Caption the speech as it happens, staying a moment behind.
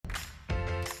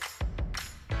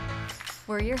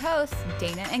We're your hosts,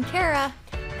 Dana and Kara.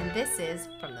 And this is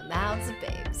From the Mouths of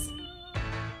Babes.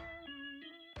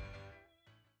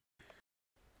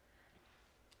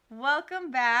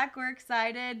 Welcome back. We're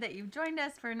excited that you've joined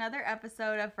us for another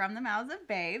episode of From the Mouths of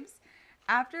Babes.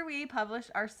 After we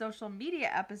published our social media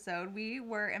episode, we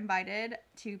were invited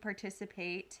to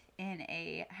participate in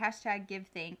a hashtag Give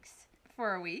Thanks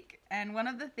for a week. And one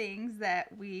of the things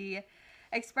that we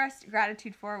expressed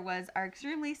gratitude for was our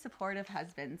extremely supportive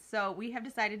husbands. So we have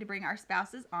decided to bring our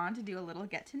spouses on to do a little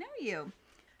get to know you.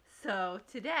 So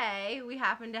today we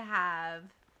happen to have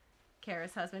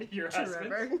Kara's husband, Your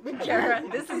Trevor. husband? Kara,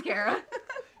 this is Kara.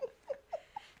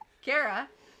 Kara,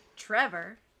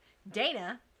 Trevor,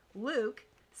 Dana, Luke,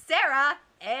 Sarah,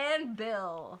 and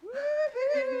Bill.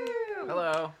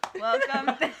 Hello.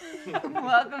 Welcome,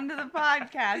 welcome to the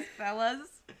podcast, fellas.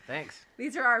 Thanks.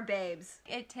 These are our babes.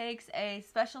 It takes a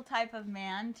special type of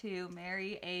man to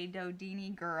marry a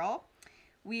Dodini girl.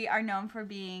 We are known for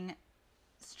being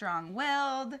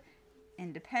strong-willed,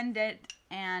 independent,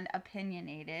 and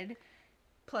opinionated.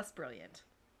 Plus brilliant.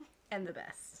 And the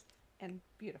best. And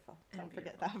beautiful. Don't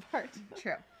forget beautiful. that part.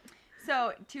 True.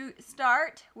 So to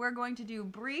start, we're going to do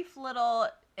brief little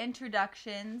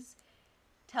introductions.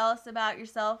 Tell us about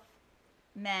yourself,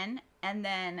 men, and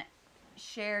then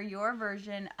share your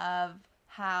version of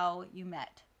how we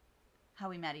met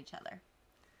each other.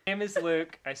 My name is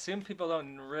Luke. I assume people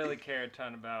don't really care a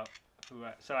ton about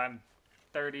so I'm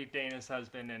 30, Dana's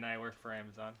husband, and I work for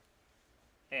Amazon.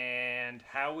 And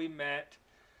how we met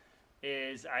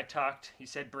is you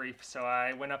said brief, so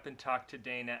I went up and talked to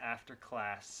Dana after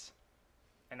class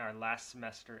in our last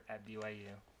semester at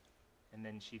BYU. And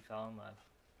then she fell in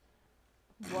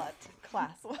love. What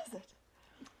class was it?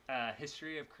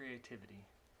 History of creativity.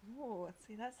 Oh,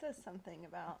 see, that says something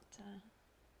about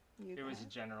you. It was a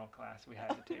general class. We had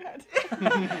to take it. it.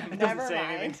 It doesn't Never say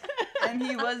mind. anything. And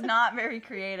he was not very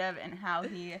creative in how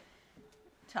he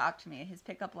talked to me. His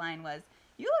pickup line was,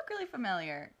 "You look really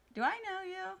familiar. Do I know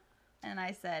you?" And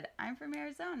I said, "I'm from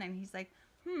Arizona." And he's like,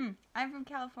 "I'm from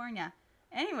California."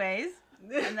 Anyways,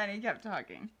 and then he kept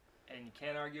talking. And you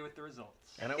can't argue with the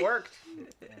results. And it worked. And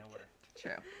it worked.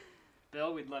 True.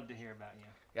 Bill, we'd love to hear about you.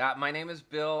 Yeah, my name is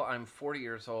Bill. I'm 40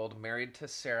 years old, married to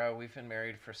Sarah. We've been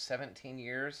married for 17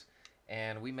 years,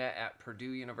 and we met at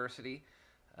Purdue University.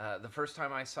 The first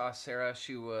time I saw Sarah,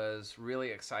 she was really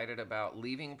excited about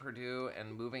leaving Purdue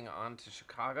and moving on to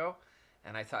Chicago,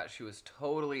 and I thought she was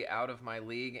totally out of my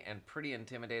league and pretty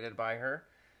intimidated by her.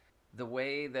 The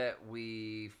way that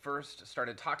we first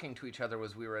started talking to each other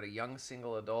was we were at a young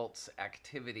single adults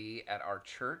activity at our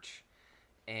church,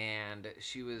 and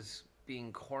she was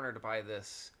being cornered by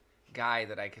this guy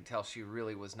that I could tell she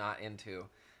really was not into.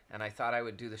 And I thought I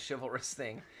would do the chivalrous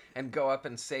thing and go up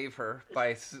and save her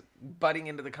by butting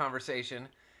into the conversation.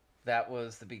 That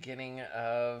was the beginning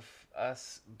of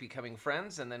us becoming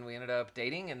friends, and then we ended up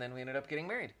dating, and then we ended up getting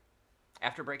married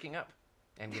after breaking up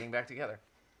and getting back together.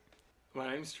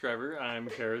 My name's Trevor. I'm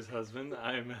Kara's husband.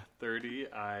 I'm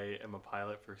 30. I am a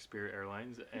pilot for Spirit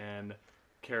Airlines, and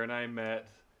Kara and I met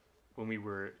when we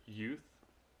were youth.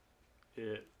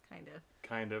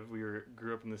 Kind of. We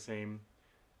grew up in the same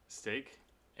stake,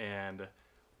 and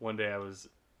one day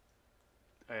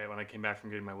when I came back from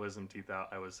getting my wisdom teeth out,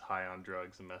 I was high on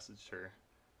drugs and messaged her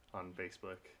on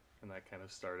Facebook, and that kind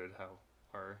of started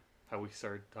how we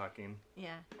started talking.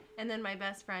 Yeah. And then my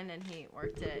best friend and he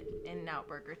worked at In-N-Out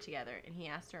Burger together, and he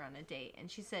asked her on a date,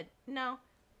 and she said, "No,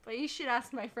 but you should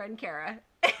ask my friend Kara."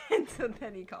 And so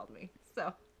then he called me.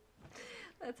 So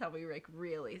that's how we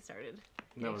really started.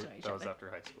 That was after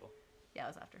high school. Yeah, it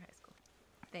was after high school.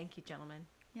 Thank you, gentlemen.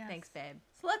 Yes. Thanks, babe.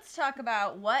 So let's talk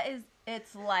about what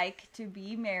it's like to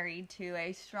be married to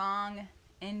a strong,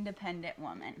 independent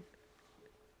woman.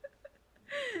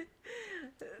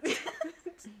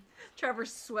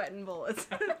 Trevor's sweating bullets.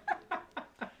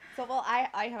 So, well,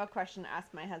 I have a question to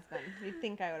ask my husband. You'd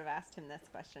think I would have asked him this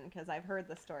question because I've heard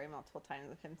the story multiple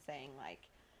times of him saying, like,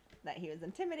 that he was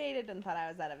intimidated and thought I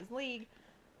was out of his league.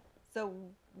 So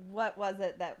what was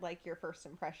it that, like, your first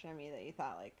impression of me that you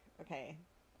thought, like, okay,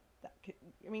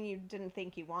 you didn't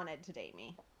think you wanted to date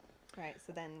me, right?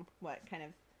 So then what kind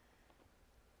of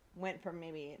went from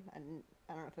maybe, I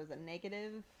don't know if it was a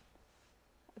negative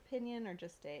opinion or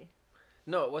just a...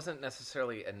 No, it wasn't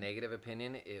necessarily a negative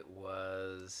opinion. It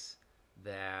was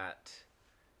that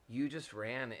you just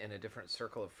ran in a different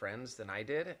circle of friends than I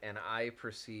did, and I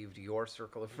perceived your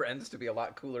circle of friends to be a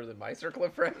lot cooler than my circle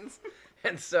of friends.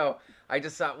 And so I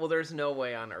just thought, well, there's no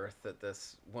way on earth that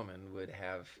this woman would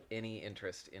have any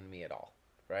interest in me at all,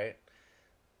 right?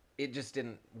 It just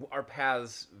didn't, our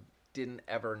paths didn't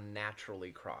ever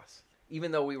naturally cross.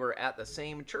 even though we were at the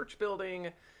same church building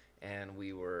and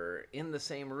we were in the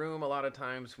same room a lot of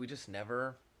times, we just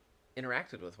never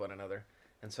interacted with one another.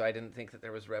 And so I didn't think that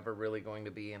there was ever really going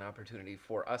to be an opportunity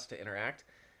for us to interact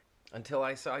until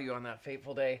I saw you on that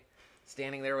fateful day,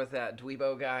 standing there with that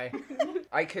dweebo guy.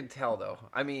 I could tell, though.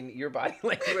 I mean, your body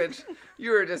language,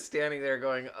 you were just standing there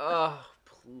going, oh,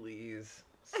 please,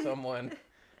 someone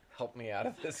help me out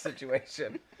of this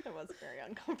situation. It was very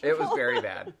uncomfortable. It was very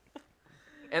bad.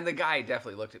 And the guy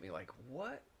definitely looked at me like,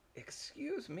 what?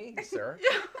 Excuse me, sir.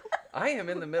 I am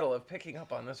in the middle of picking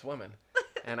up on this woman.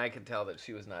 And I could tell that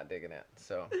she was not digging it.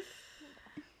 So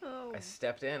Oh. I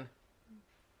stepped in.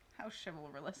 How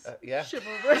chivalrous. Yeah,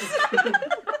 Chivalrous.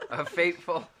 a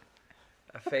fateful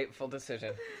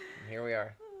decision. And here we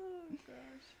are. Oh, gosh.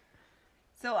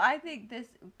 So I think this,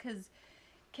 because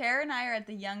Kara and I are at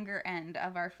the younger end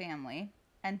of our family.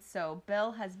 And so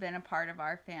Bill has been a part of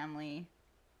our family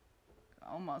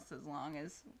almost as long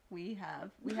as we have.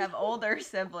 We have older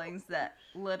siblings that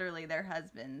literally their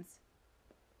husbands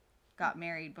got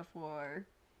married before,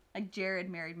 like Jared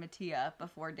married Mattia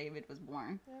before David was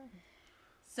born. Yeah.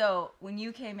 So when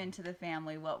you came into the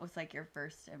family, what was like your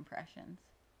first impressions?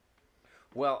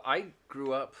 Well, I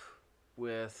grew up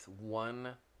with one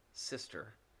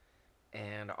sister,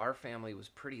 and our family was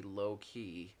pretty low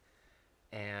key.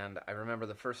 And I remember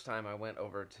the first time I went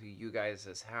over to you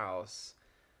guys' house,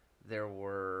 there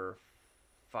were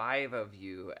 5 of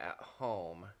you at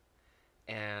home,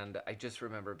 and I just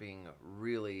remember being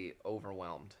really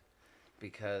overwhelmed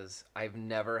because I've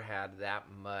never had that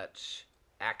much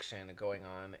action going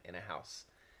on in a house.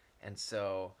 And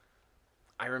so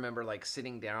I remember like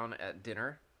sitting down at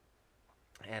dinner,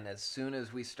 and as soon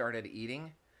as we started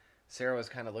eating, Sarah was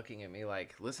kind of looking at me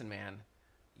like, listen, man,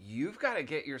 you've got to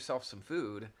get yourself some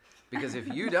food, because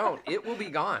if you don't, it will be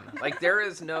gone. Like, there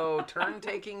is no turn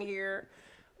taking here.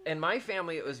 In my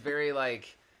family, it was very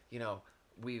like, you know,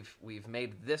 we've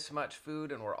made this much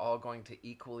food and we're all going to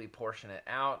equally portion it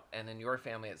out. And in your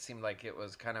family, it seemed like it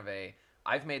was kind of a,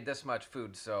 I've made this much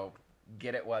food, so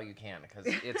get it while you can, because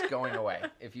it's going away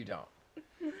if you don't.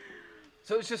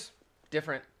 So it's just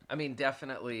different. I mean,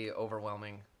 definitely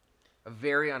overwhelming,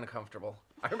 very uncomfortable.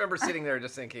 I remember sitting there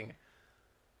just thinking,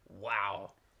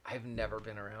 wow, I've never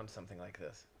been around something like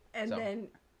this. And So. then,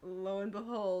 lo and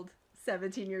behold,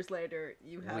 17 years later,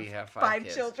 We have 5 5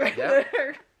 kids. children. Yep. that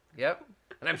are- Yep.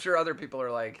 And I'm sure other people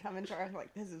are like, Coming to our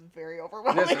like, this is very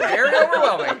overwhelming. this is very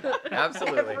overwhelming.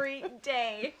 Absolutely. Every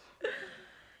day.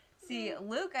 See,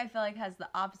 Luke, I feel like has the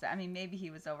opposite. I mean, maybe he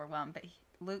was overwhelmed, but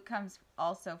Luke comes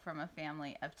also from a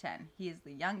family of 10. He is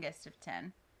the youngest of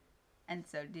 10. And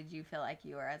so did you feel like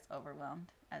you were as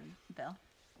overwhelmed as Bill?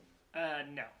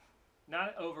 No,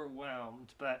 not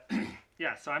overwhelmed, but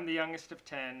yeah, so I'm the youngest of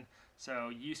 10, so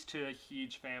used to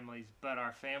huge families, but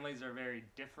our families are very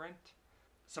different.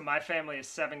 So my family is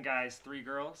 7 guys, 3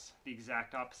 girls, the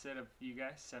exact opposite of you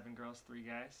guys, 7 girls, 3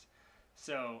 guys.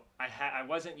 So I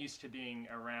wasn't used to being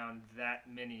around that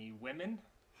many women,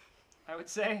 I would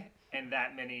say, and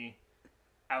that many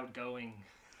outgoing,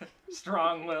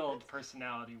 strong-willed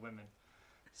personality women.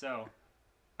 So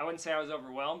I wouldn't say I was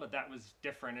overwhelmed, but that was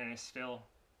different, and it's still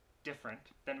different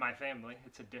than my family.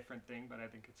 It's a different thing, but I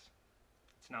think it's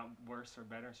not worse or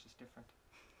better. It's just different.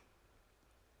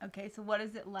 Okay, so what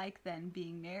is it like then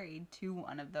being married to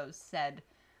one of those said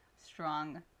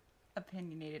strong,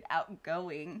 opinionated,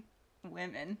 outgoing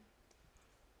women?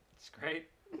 It's great.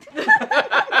 Good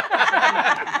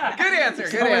answer.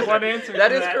 There's Good only answer. one answer That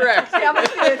to is that. correct. Family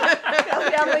food.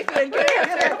 Family food. Good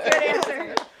answer. Good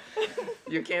answer.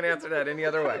 You can't answer that any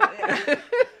other way.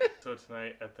 So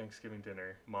tonight at Thanksgiving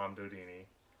dinner, Mom Dodini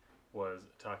was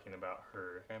talking about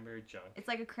her cranberry junk. It's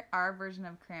like our version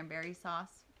of cranberry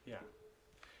sauce. Yeah.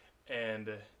 And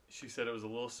she said it was a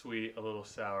little sweet, a little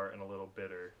sour, and a little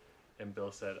bitter. And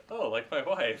Bill said, oh, like my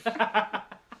wife. Thank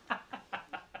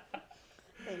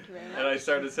you very much. And I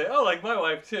started to say, oh, like my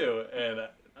wife too. And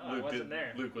I wasn't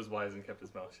there. Luke was wise and kept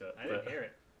his mouth shut. I didn't hear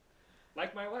it.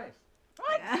 Like my wife.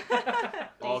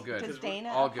 All good. Does Dana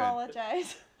All good.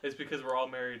 apologize? It's because we're all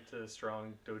married to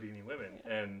strong Dodini women,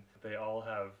 and they all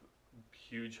have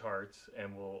huge hearts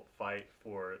and will fight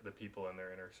for the people in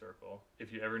their inner circle.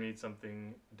 If you ever need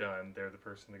something done, they're the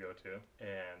person to go to.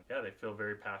 And yeah, they feel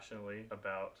very passionately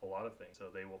about a lot of things, so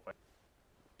they will fight.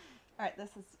 All right,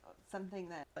 this is something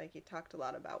that, like, you talked a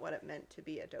lot about what it meant to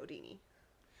be a Dodini.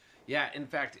 Yeah, in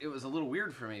fact, it was a little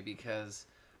weird for me because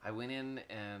I went in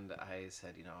and I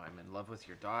said, you know, I'm in love with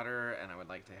your daughter and I would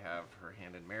like to have her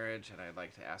hand in marriage and I'd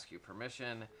like to ask you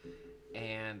permission.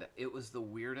 And it was the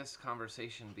weirdest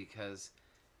conversation because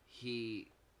he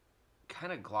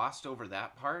kind of glossed over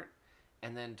that part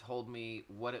and then told me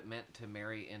what it meant to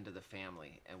marry into the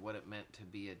family and what it meant to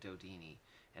be a Dodini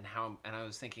and I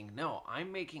was thinking, no,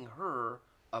 I'm making her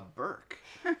a Burke,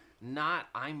 not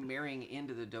I'm marrying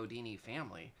into the Dodini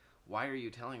family. Why are you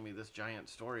telling me this giant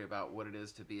story about what it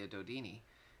is to be a Dodini?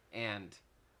 And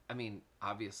I mean,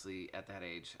 obviously at that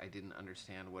age, I didn't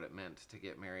understand what it meant to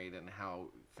get married and how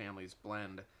families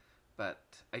blend. But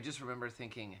I just remember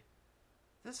thinking,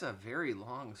 this is a very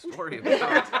long story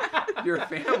about your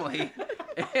family.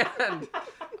 And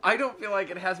I don't feel like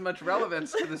it has much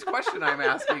relevance to this question I'm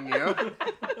asking you.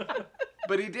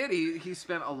 But he did. He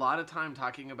spent a lot of time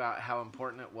talking about how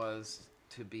important it was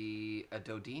to be a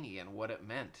Dodini and what it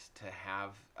meant to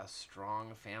have a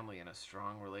strong family and a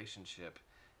strong relationship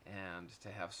and to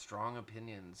have strong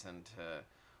opinions and to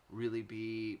really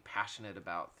be passionate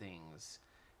about things.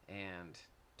 And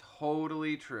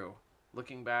totally true.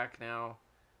 Looking back now,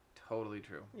 totally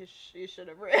true. You should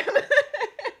have ran.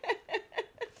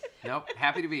 Nope,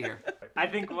 happy to be here. I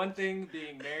think one thing,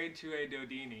 being married to a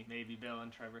Dodini, maybe Bill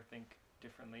and Trevor think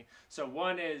differently. So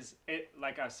one is,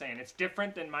 like I was saying, it's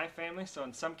different than my family. So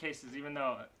in some cases, even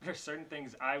though there's certain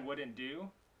things I wouldn't do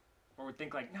or would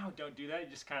think like, no, don't do that. You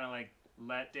just kind of like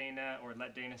let Dana or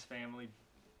let Dana's family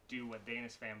do what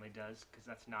Dana's family does, because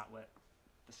that's not what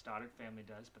the Stoddard family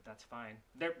does, but that's fine.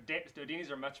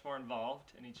 Dodinis are much more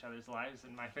involved in each other's lives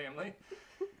than my family.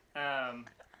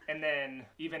 And then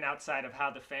even outside of how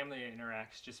the family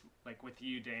interacts, just like with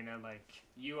you, Dana, like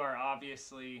you are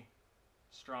obviously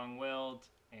strong-willed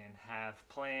and have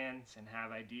plans and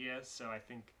have ideas. So I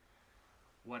think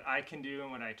what I can do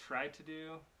and what I try to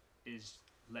do is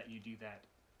let you do that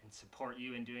and support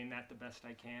you in doing that the best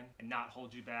I can and not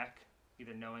hold you back,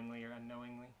 either knowingly or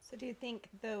unknowingly. So do you think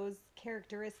those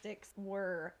characteristics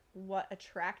were what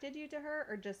attracted you to her,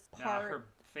 or just part? Her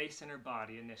face and her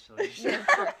body initially.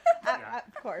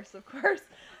 Of course.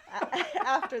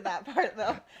 After that part,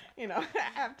 though,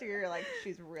 after you're like,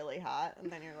 she's really hot,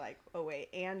 and then you're like, oh wait,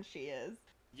 and she is.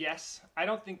 Yes, I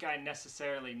don't think I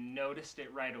necessarily noticed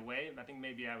it right away. I think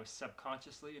maybe I was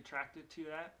subconsciously attracted to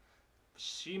that.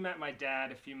 She met my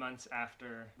dad a few months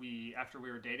after we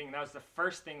were dating, and that was the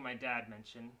first thing my dad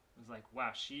mentioned. It was like,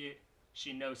 wow, she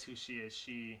knows who she is.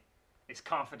 She is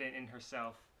confident in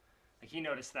herself. Like, he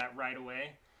noticed that right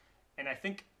away. And I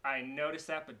think I noticed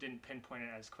that, but didn't pinpoint it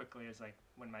as quickly as like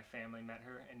when my family met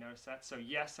her and noticed that. So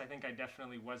yes, I think I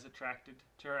definitely was attracted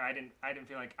to her. I didn't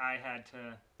feel like I had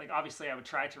to, like, obviously I would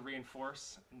try to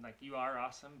reinforce, like, you are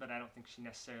awesome, but I don't think she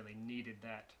necessarily needed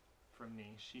that from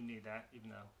me. She knew that, even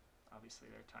though obviously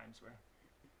there are times where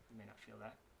you may not feel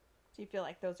that. Do you feel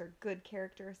like those are good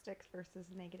characteristics versus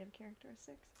negative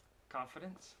characteristics?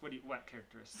 Confidence? What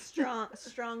characteristics?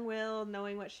 Strong-willed,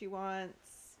 knowing what she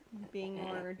wants, being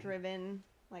more driven.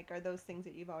 Like, are those things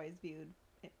that you've always viewed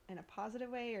in a positive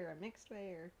way or a mixed way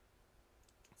or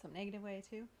some negative way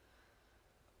too?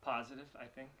 Positive, I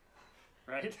think.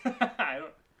 Right?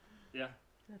 Yeah.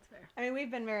 That's fair. I mean,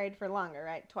 we've been married for longer,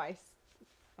 right? Twice.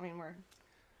 I mean,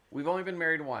 We've only been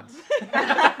married once.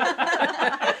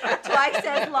 twice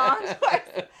as long.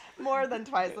 More than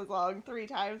twice as long. 3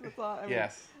 times as long. I mean,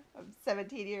 Yes.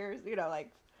 17 years,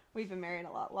 like, we've been married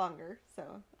a lot longer.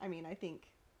 So, I mean, I think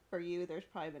for you, there's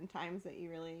probably been times that you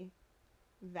really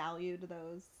valued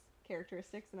those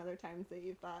characteristics and other times that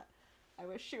you thought, I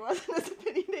wish she wasn't as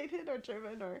opinionated or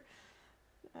driven or...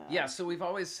 Yeah, so we've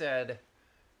always said,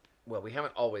 well, we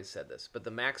haven't always said this, but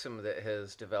the maxim that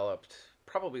has developed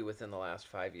probably within the last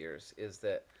 5 years is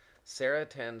that Sarah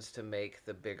tends to make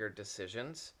the bigger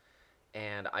decisions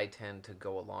and I tend to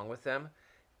go along with them.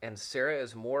 And Sarah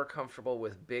is more comfortable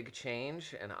with big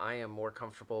change, and I am more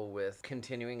comfortable with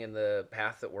continuing in the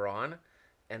path that we're on.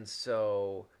 And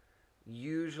so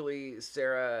usually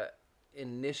Sarah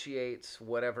initiates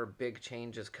whatever big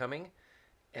change is coming,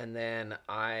 and then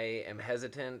I am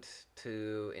hesitant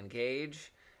to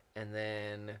engage, and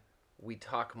then we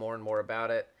talk more and more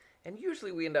about it. And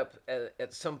usually we end up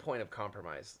at some point of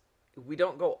compromise. We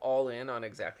don't go all in on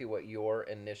exactly what your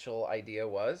initial idea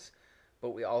was,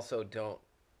 but we also don't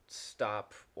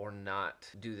stop or not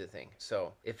do the thing.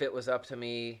 So if it was up to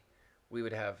me, we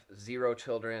would have 0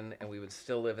 children and we would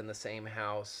still live in the same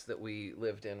house that we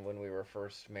lived in when we were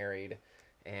first married,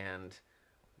 and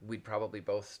we'd probably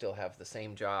both still have the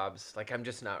same jobs. Like, I'm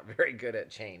just not very good at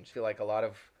change. I feel like a lot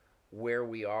of where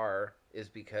we are is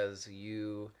because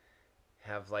you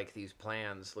have like these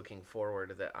plans looking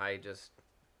forward that I just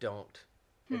don't.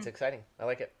 It's exciting. I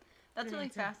like it. That's really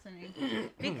fascinating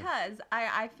because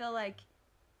I feel like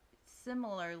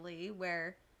similarly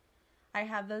where I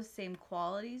have those same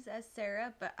qualities as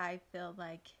Sarah, but I feel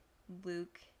like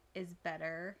Luke is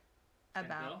better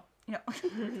about You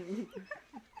know.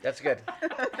 That's good.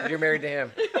 'Cause you're married to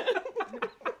him.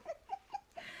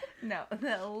 No,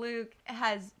 that Luke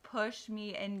has pushed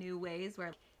me in new ways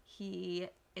where he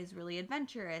is really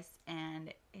adventurous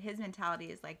and his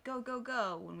mentality is like go, go,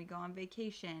 go when we go on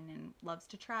vacation and loves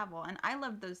to travel. And I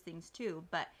love those things too,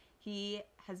 but he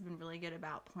has been really good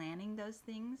about planning those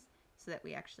things so that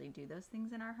we actually do those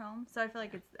things in our home. So I feel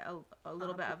like it's a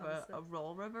little bit of a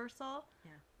role reversal,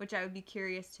 Yeah. which I would be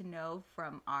curious to know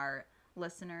from our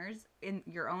listeners in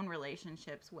your own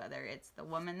relationships, whether it's the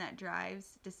woman that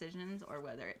drives decisions or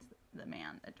whether it's the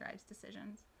man that drives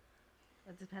decisions.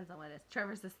 It depends on what it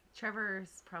is.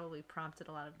 Trevor's probably prompted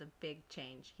a lot of the big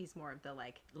change. He's more of the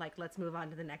like let's move on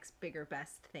to the next bigger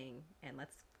best thing and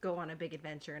let's go on a big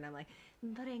adventure. And I'm like,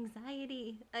 but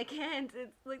anxiety, I can't.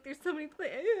 It's like there's so many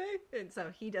places. And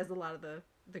so he does a lot of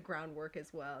the groundwork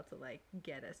as well to like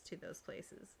get us to those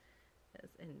places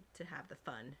and to have the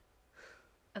fun.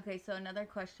 Okay, so another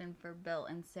question for Bill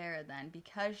and Sarah then,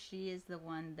 because she is the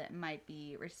one that might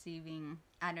be receiving,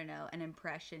 I don't know, an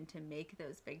impression to make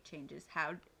those big changes.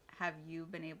 How have you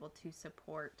been able to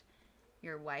support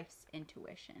your wife's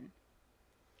intuition?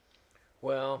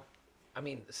 Well, I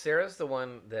mean, Sarah's the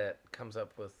one that comes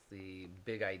up with the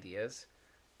big ideas,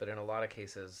 but in a lot of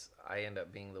cases, I end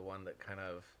up being the one that kind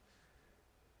of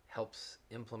helps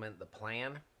implement the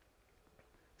plan.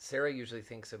 Sarah usually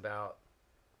thinks about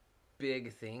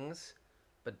big things,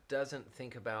 but doesn't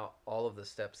think about all of the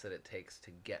steps that it takes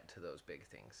to get to those big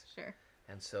things. Sure.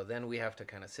 And so then we have to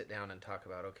kind of sit down and talk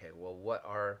about, okay, well, what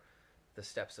are the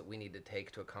steps that we need to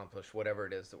take to accomplish whatever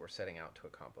it is that we're setting out to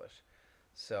accomplish?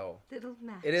 So Little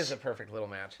match. it is a perfect little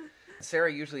match.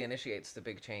 Sarah usually initiates the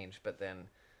big change, but then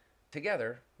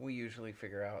together we usually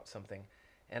figure out something.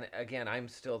 And again, I'm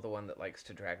still the one that likes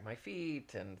to drag my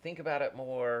feet and think about it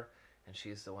more. And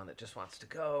she's the one that just wants to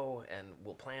go and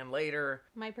we'll plan later.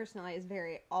 My personality is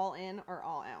very all in or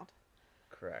all out.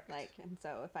 Correct. Like, and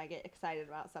so if I get excited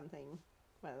about something,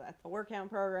 whether that's a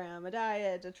workout program, a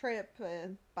diet, a trip,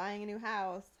 buying a new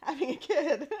house, having a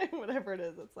kid, whatever it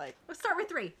is, it's like, Let's start with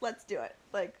 3. let's do it.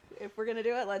 Like, if we're going to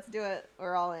do it, let's do it.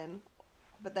 We're all in.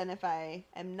 But then if I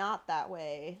am not that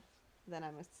way, then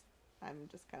I'm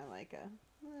just kind of like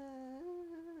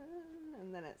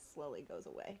and then it slowly goes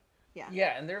away. Yeah.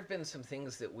 Yeah, and there have been some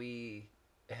things that we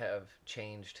have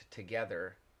changed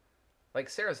together. Like,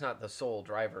 Sarah's not the sole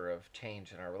driver of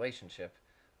change in our relationship,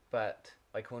 but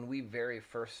like when we very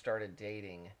first started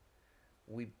dating,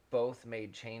 we both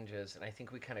made changes, and I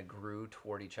think we kind of grew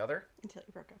toward each other. Until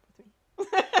you broke up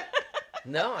with me.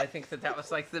 No, I think that was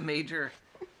like the major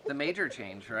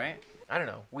change, right? I don't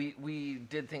know. We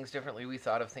did things differently. We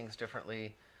thought of things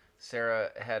differently. Sarah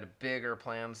had bigger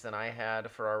plans than I had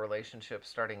for our relationship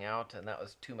starting out, and that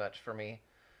was too much for me.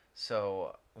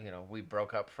 So, we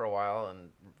broke up for a while and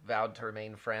vowed to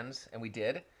remain friends, and we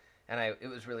did. And it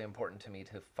was really important to me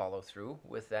to follow through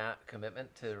with that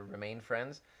commitment to remain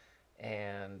friends.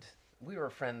 And we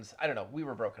were friends, I don't know, we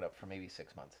were broken up for maybe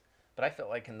 6 months. But I felt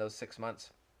like in those 6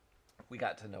 months, we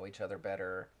got to know each other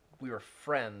better. We were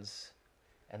friends,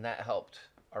 and that helped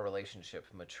our relationship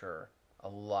mature a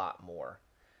lot more.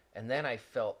 And then I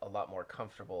felt a lot more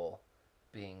comfortable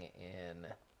being in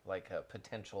like a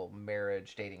potential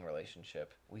marriage dating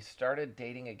relationship. We started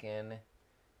dating again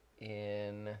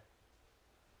in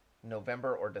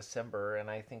November or December, and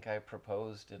I think I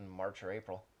proposed in March or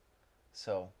April.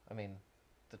 So, I mean,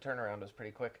 the turnaround was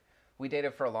pretty quick. We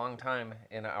dated for a long time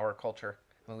in our culture.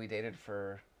 I mean, we dated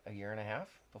for a year and a half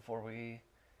before we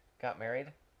got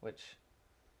married, which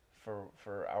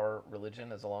for our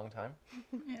religion is a long time.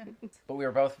 Yeah. But we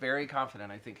were both very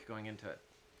confident, I think, going into it.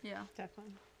 Yeah.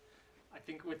 Definitely. I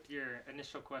think with your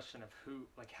initial question of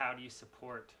how do you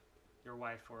support your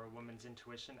wife or a woman's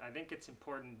intuition, I think it's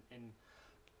important in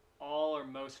all or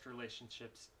most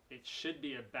relationships. It should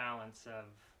be a balance of,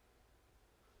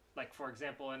 like, for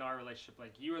example, in our relationship,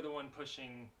 like, you are the one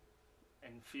pushing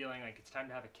and feeling like it's time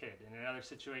to have a kid. And in other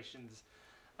situations,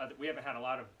 we haven't had a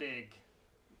lot of big,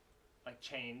 like,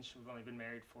 change. We've only been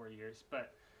married 4 years,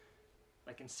 but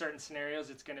like in certain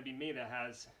scenarios, it's going to be me that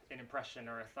has an impression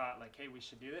or a thought like, hey, we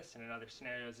should do this. And in other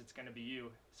scenarios, it's going to be you.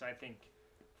 So I think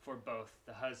for both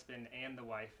the husband and the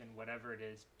wife and whatever it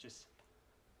is, just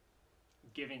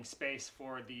giving space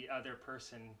for the other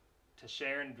person to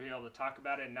share and be able to talk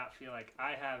about it and not feel like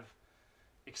I have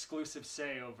exclusive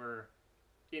say over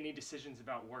any decisions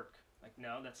about work. Like,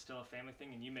 no, that's still a family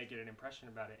thing, and you may get an impression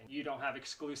about it. And you don't have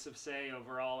exclusive say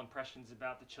over all impressions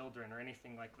about the children or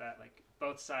anything like that. Like,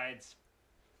 both sides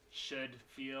should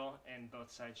feel and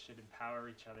both sides should empower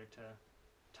each other to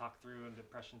talk through the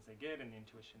impressions they get and the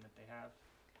intuition that they have.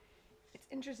 It's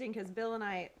interesting because Bill and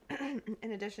I,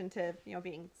 in addition to,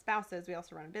 being spouses, we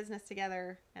also run a business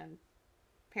together and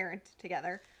parent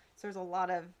together. So there's a lot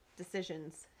of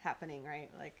decisions happening, right?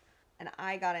 Like, and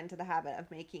I got into the habit of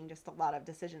making just a lot of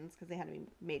decisions because they had to be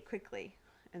made quickly.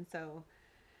 And so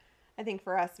I think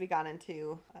for us, we got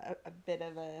into a bit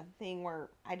of a thing where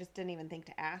I just didn't even think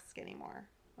to ask anymore.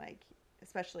 Like,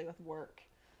 especially with work.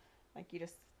 Like,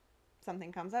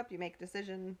 something comes up, you make a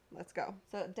decision, let's go.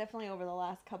 So definitely over the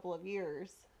last couple of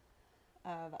years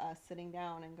of us sitting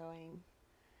down and going,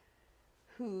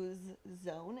 whose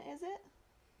zone is it?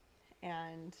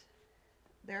 And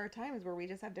there are times where we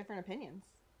just have different opinions.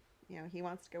 He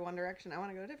wants to go one direction, I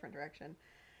want to go a different direction.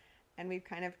 And we've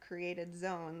kind of created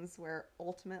zones where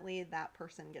ultimately that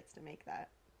person gets to make that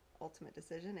ultimate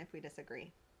decision if we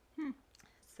disagree.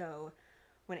 So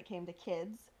when it came to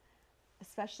kids,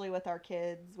 especially with our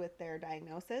kids with their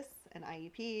diagnosis and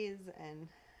IEPs and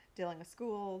dealing with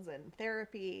schools and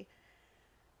therapy,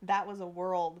 that was a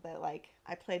world that, like,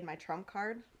 I played my trump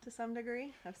card to some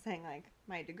degree of saying, like,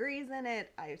 my degree's in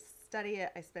it, I study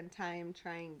it, I spend time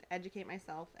trying to educate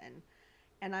myself,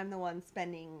 and I'm the one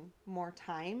spending more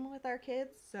time with our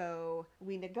kids, so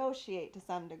we negotiate to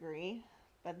some degree,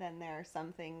 but then there are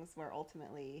some things where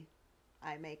ultimately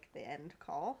I make the end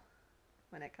call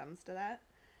when it comes to that.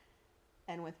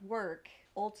 And with work,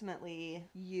 ultimately,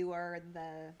 you are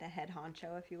the head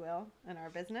honcho, if you will, in our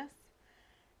business.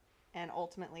 And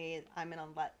ultimately, I'm going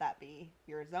to let that be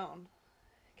your zone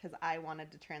because I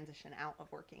wanted to transition out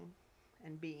of working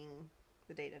and being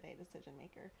the day-to-day decision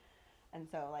maker. And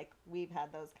so, like, we've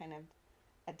had those kind of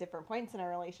at different points in our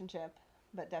relationship,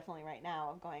 but definitely right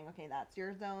now of going, okay, that's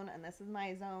your zone and this is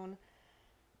my zone.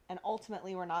 And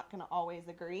ultimately, we're not going to always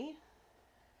agree.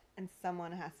 And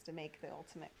someone has to make the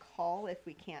ultimate call if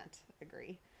we can't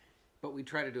agree. But we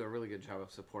try to do a really good job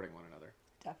of supporting one another.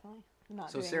 Definitely.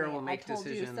 Not So doing Sarah the, will make I told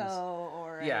decisions. You so,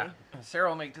 or Yeah, Sarah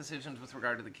will make decisions with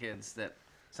regard to the kids that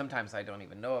sometimes I don't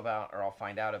even know about, or I'll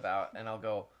find out about, and I'll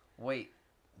go, "Wait,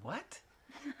 what?"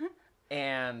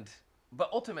 But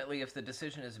ultimately, if the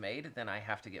decision is made, then I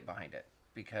have to get behind it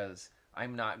because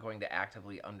I'm not going to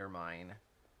actively undermine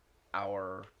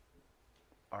our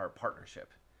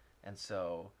partnership, and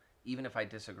so even if I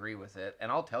disagree with it, and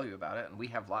I'll tell you about it, and we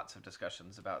have lots of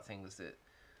discussions about things that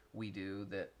we do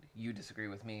that you disagree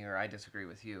with me or I disagree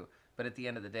with you. But at the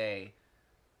end of the day,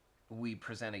 we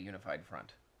present a unified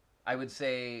front. I would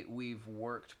say we've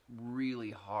worked really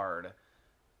hard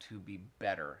to be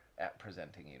better at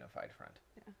presenting a unified front.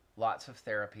 Yeah. Lots of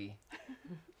therapy,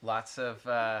 lots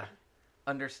of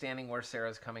understanding where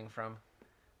Sarah's coming from,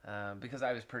 because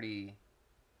I was pretty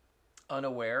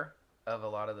unaware of a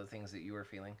lot of the things that you were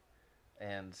feeling.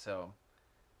 And so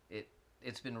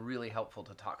it's been really helpful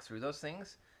to talk through those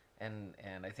things. And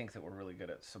I think that we're really good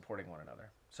at supporting one another.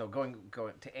 So going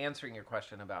to answering your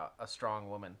question about a strong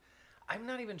woman, I'm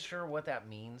not even sure what that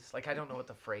means. Like, I don't know what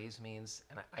the phrase means.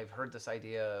 And I've heard this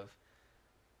idea of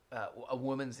a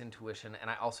woman's intuition, and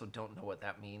I also don't know what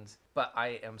that means. But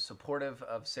I am supportive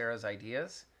of Sarah's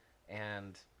ideas,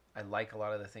 and I like a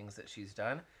lot of the things that she's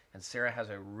done. And Sarah has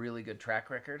a really good track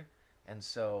record, and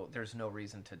so there's no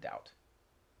reason to doubt.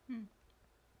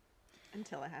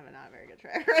 Until I have a not very good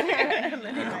track record, and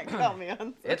then you might call me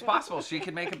on. It's possible she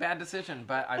could make a bad decision,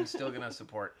 but I'm still going to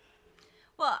support.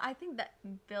 Well, I think that,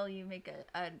 Bill, you make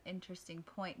an interesting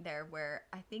point there where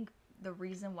I think the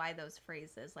reason why those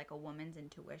phrases like a woman's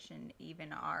intuition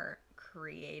even are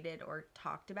created or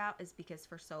talked about is because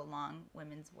for so long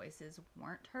women's voices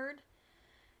weren't heard.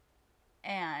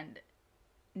 And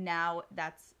now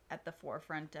that's at the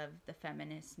forefront of the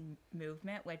feminist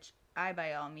movement, which I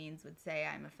by all means would say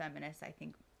I'm a feminist. I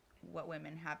think what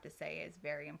women have to say is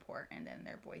very important and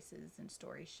their voices and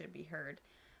stories should be heard.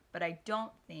 But I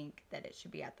don't think that it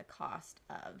should be at the cost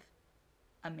of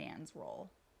a man's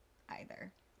role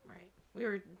either. Right. We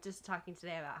were just talking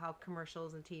today about how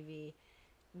commercials and TV,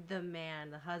 the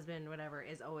man, the husband, whatever,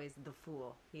 is always the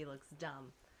fool. He looks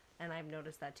dumb. And I've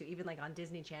noticed that too. Even like on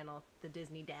Disney Channel, the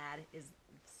Disney dad is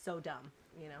so dumb,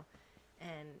 you know.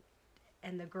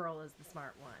 And the girl is the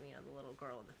smart one, you know, the little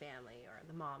girl of the family, or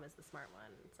the mom is the smart one.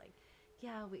 It's like,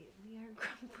 yeah, we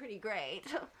are pretty great.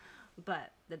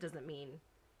 But that doesn't mean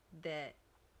that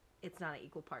it's not an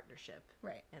equal partnership.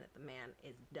 Right. And that the man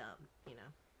is dumb, you know.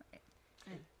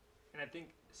 Right. And I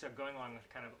think, so going along with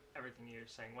kind of everything you're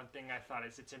saying, one thing I thought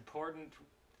is it's important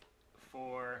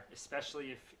for,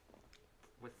 especially if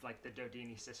with like the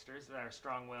Dodini sisters that are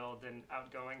strong-willed and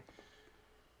outgoing,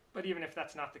 but even if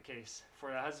that's not the case,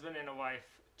 for a husband and a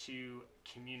wife to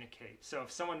communicate. So if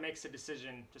someone makes a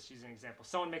decision, just using an example,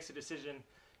 someone makes a decision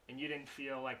and you didn't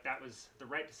feel like that was the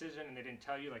right decision and they didn't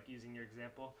tell you, like using your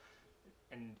example,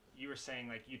 and you were saying,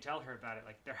 like, you tell her about it,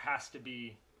 like, there has to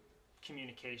be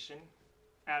communication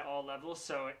at all levels.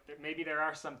 So maybe there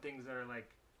are some things that are like,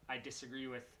 I disagree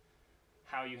with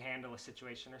how you handle a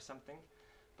situation or something.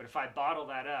 But if I bottle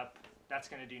that up, that's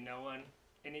going to do no one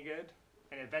any good.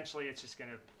 And eventually it's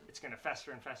going to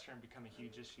fester and fester and become a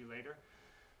huge issue later.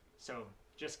 So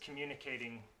just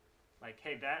communicating, like,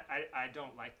 hey, I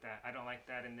don't like that. I don't like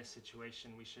that in this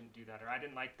situation. We shouldn't do that. Or I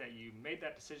didn't like that you made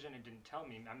that decision and didn't tell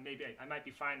me. I might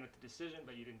be fine with the decision,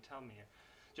 but you didn't tell me.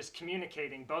 Just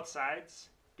communicating, both sides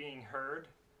being heard,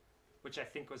 which I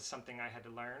think was something I had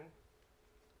to learn.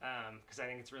 Because I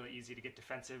think it's really easy to get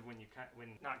defensive when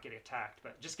not get attacked,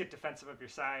 but just get defensive of your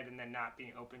side and then not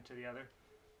being open to the other.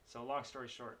 So long story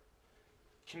short,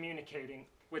 communicating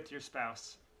with your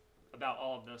spouse about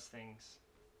all of those things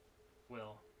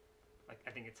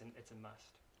I think it's a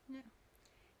must. Yeah.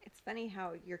 It's funny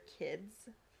how your kids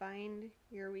find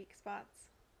your weak spots.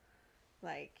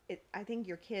 Like, I think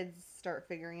your kids start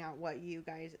figuring out what you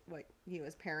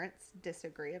as parents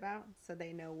disagree about, so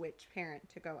they know which parent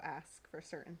to go ask for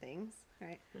certain things,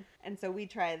 right? And so we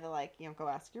try to, go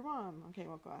ask your mom. Okay,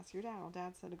 well, go ask your dad. Well,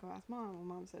 dad said to go ask mom. Well,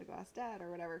 mom said to go ask dad,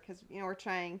 or whatever, because, we're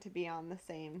trying to be on the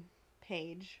same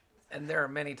page. And there are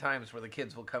many times where the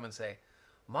kids will come and say,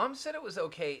 Mom said it was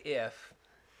okay if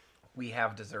we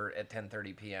have dessert at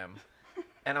 10:30 p.m.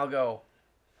 And I'll go,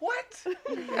 what?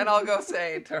 And I'll go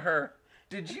say to her,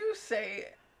 did you say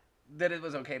that it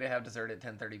was okay to have dessert at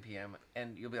 10:30 p.m.?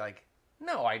 And you'll be like,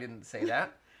 no, I didn't say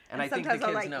that. And I think the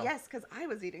kids know. Yes, because I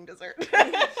was eating dessert.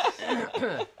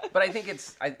 But I think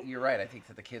you're right. I think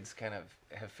that the kids kind of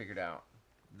have figured out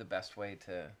the best way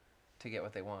to get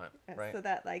what they want, right? So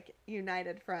that,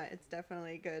 united front, it's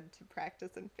definitely good to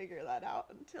practice and figure that out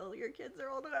until your kids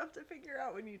are old enough to figure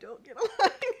out when you don't get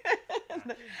along.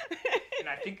 And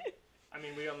I think,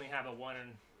 we only have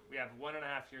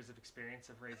 1.5 years of experience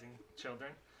of raising children,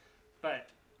 but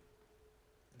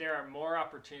there are more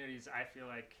opportunities, I feel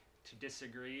like, to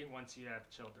disagree once you have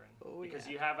children. Because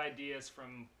you have ideas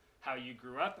from how you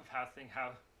grew up, of how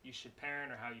you should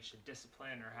parent, or how you should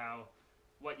discipline, or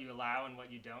what you allow and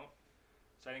what you don't.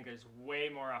 So I think there's way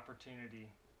more opportunity,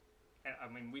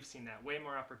 and we've seen that, way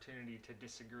more opportunity to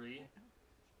disagree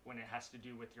when it has to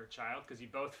do with your child, because you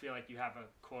both feel like you have a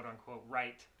quote-unquote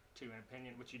right to an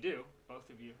opinion, which you do, both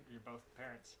of you, you're both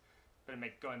parents. But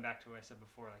going back to what I said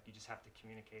before, you just have to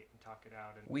communicate and talk it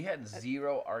out. And we had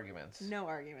zero arguments. No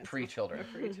arguments. Pre-children.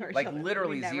 Children.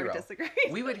 Literally we never zero. Disagreed.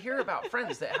 We would hear about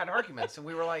friends that had arguments, and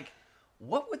we were like,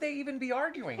 what would they even be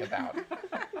arguing about?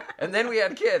 And then we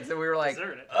had kids, and we were like,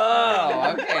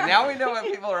 oh, okay, now we know what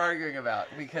people are arguing about.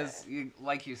 Because,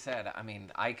 like you said,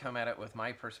 I come at it with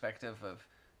my perspective of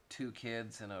 2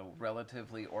 kids in a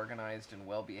relatively organized and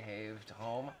well-behaved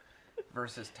home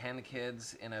versus 10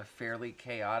 kids in a fairly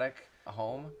chaotic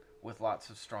home with lots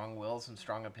of strong wills and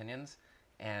strong opinions.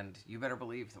 And you better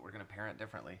believe that we're going to parent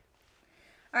differently.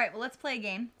 All right, well, let's play a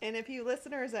game. And if you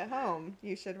listeners at home,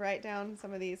 you should write down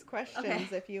some of these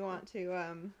questions if you want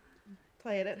to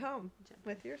play it at home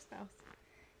with your spouse.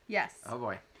 Yes. Oh,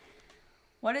 boy.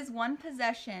 What is one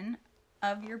possession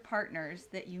of your partner's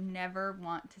that you never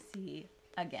want to see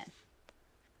again?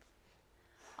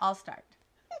 I'll start.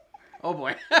 Oh,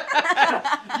 boy.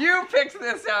 You picked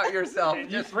this out yourself.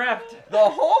 And you prepped. The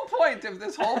whole point of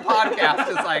this whole podcast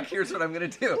is here's what I'm going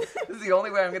to do. This is the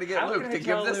only way I'm going to get Luke to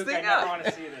give this thing up. I want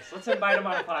to see this. Let's invite him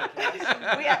on a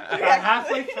podcast. We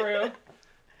halfway through.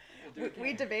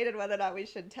 We debated whether or not we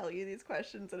should tell you these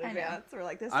questions in advance. We're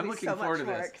like, this I'm is looking so forward much to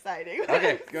more this. exciting.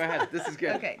 Okay, go ahead. This is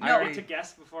good. Okay, I already to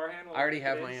guess beforehand. I already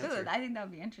have my answer. Good. I think that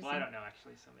would be interesting. Well, I don't know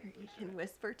actually. So maybe You can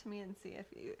whisper to me and see if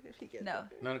he gets No.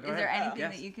 it. No, go Is ahead. there anything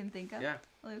Yes. that you can think of, Yeah.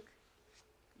 Luke?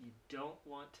 You don't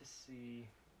want to see.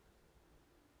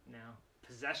 No.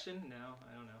 Possession? No,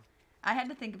 I don't know. I had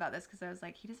to think about this because I was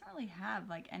like, he doesn't really have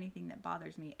anything that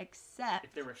bothers me except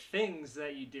If there were things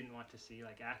that you didn't want to see,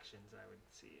 like actions, I would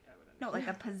see. I would no,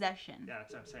 understand. like a possession. Yeah,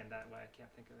 that's what I'm saying. That way, I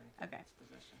can't think of anything. Okay. It's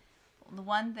possession. The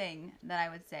one thing that I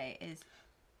would say is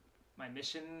My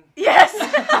mission. yes.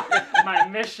 My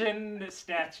mission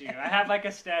statue. I have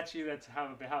a statue that's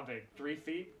how big? 3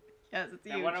 feet. Yes, it's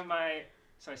And one of my.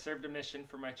 So I served a mission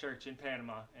for my church in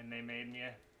Panama, and they made me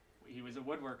he was a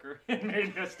woodworker, and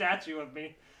made a statue of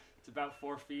me. It's about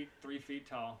 4 feet, 3 feet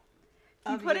tall.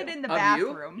 You put it in the Of you?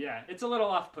 bathroom. Yeah, it's a little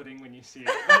off-putting when you see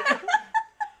it. But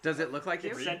Does it look like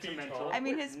it's you? sentimental. I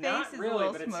mean, his face Not is really, a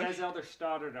little but it smushed. says Elder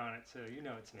Stoddard on it, so you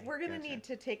know it's me. We're going to Gotcha. need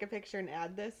to take a picture and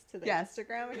add this to the Yes.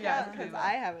 Instagram account Yes, we because will.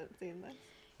 I haven't seen this.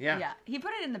 Yeah. He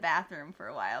put it in the bathroom for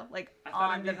a while, I thought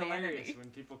on it'd the be hilarious vanity. when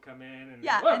people come in and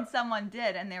Yeah, Whoa! and someone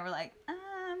did, and they were like,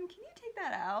 can you take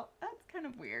that out? That's kind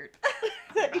of weird.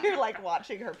 You're like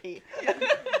watching her pee. All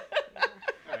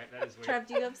right, that is weird. Trev,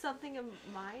 do you have something in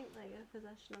mind, like a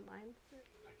possession of mine?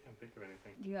 I can't think of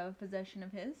anything. Do you have a possession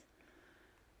of his?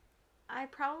 I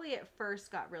probably at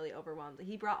first got really overwhelmed.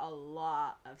 He brought a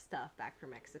lot of stuff back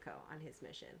from Mexico on his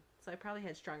mission. So I probably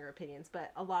had stronger opinions,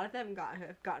 but a lot of them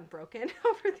have gotten broken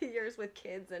over the years with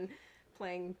kids and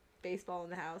playing baseball in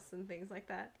the house and things like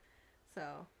that.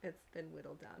 So it's been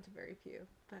whittled down to very few.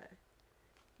 But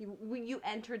you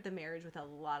entered the marriage with a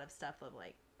lot of stuff of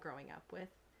like growing up with,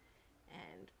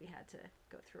 and we had to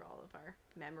go through all of our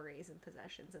memories and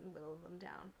possessions and whittle them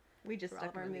down. We just For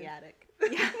stuck all them in our the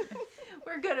moves. attic. Yeah,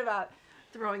 we're good about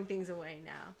throwing things away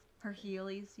now. Her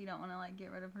Heelys. You don't want to like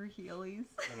get rid of her Heelys.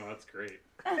 I know, that's great.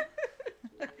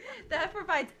 That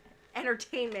provides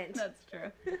entertainment. That's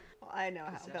true. Well, I know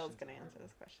how Possessions Bill's going to are answer horrible.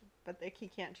 this question. But he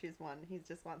can't choose one. He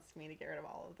just wants me to get rid of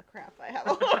all of the crap I have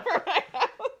all over my house.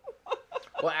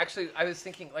 Well, actually, I was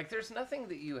thinking, like, there's nothing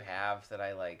that you have that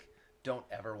I, like, don't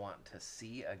ever want to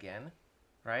see again,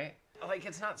 right? Like,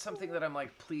 it's not something that I'm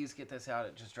like, please get this out.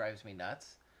 It just drives me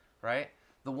nuts, right?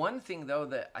 The one thing, though,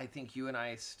 that I think you and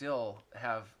I still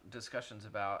have discussions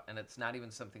about, and it's not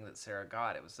even something that Sarah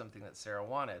got, it was something that Sarah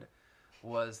wanted,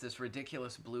 was this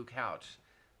ridiculous blue couch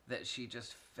that she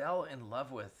just fell in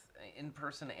love with in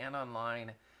person and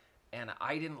online, and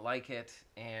I didn't like it,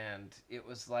 and it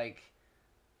was like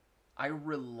I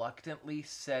reluctantly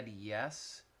said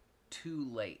yes too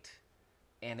late,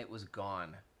 and it was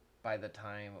gone by the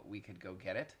time we could go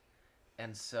get it.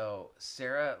 And so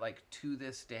Sarah, like, to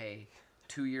this day,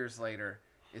 2 years later,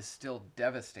 is still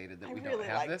devastated that I we really don't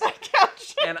have like this. that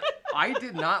couch. And I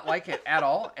did not like it at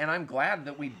all, and I'm glad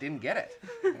that we didn't get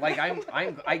it. Like,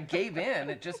 I gave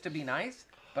in just to be nice,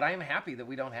 but I am happy that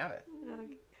we don't have it.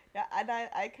 Yeah, and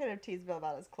I kind of tease Bill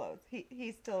about his clothes.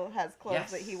 He still has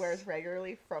clothes that he Yes. wears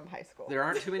regularly from high school. There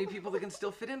aren't too many people that can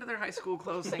still fit into their high school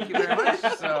clothes. Thank you very much.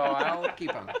 So I'll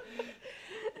keep them.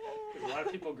 A lot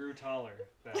of people grew taller.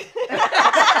 Then.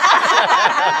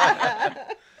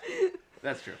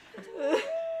 That's true.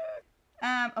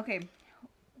 Okay.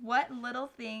 What little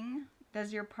thing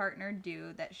does your partner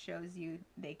do that shows you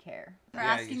they care? We're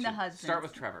Yeah, you asking the should husband. Start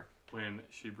with Trevor. When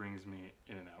she brings me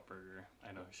In-N-Out Burger,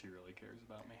 I know she really cares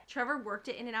about me. Trevor worked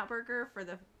at In-N-Out Burger for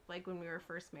when we were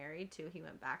first married too. He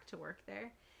went back to work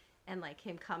there, and like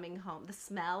him coming home, the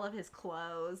smell of his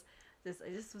clothes, I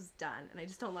just was done, and I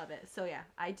just don't love it. So yeah,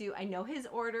 I do. I know his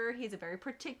order. He's a very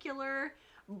particular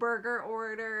burger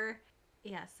order.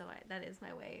 Yeah, so that is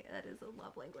my way. That is a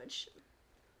love language.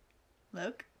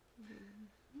 Luke?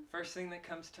 First thing that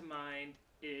comes to mind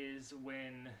is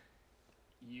when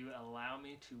you allow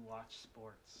me to watch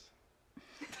sports.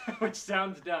 Which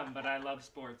sounds dumb, but I love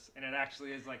sports, and it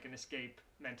actually is like an escape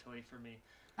mentally for me.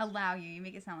 Allow you. You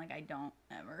make it sound like I don't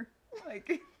ever.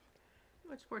 Like,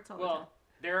 Watch sports all the time. Well,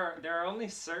 there are only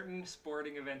certain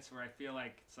sporting events where I feel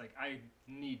like it's like I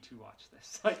need to watch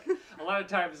this. Like a lot of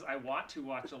times I want to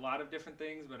watch a lot of different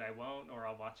things, but I won't, or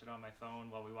I'll watch it on my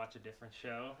phone while we watch a different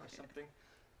show or something.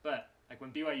 But like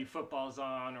when BYU football's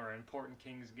on, or an important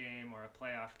Kings game, or a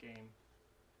playoff game,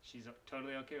 she's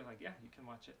totally okay with like, yeah, you can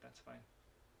watch it. That's fine,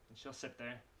 and she'll sit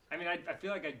there. I mean, I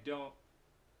feel like I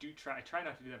try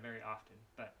not to do that very often,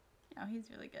 but. no, he's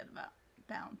really good about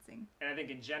balancing. And I think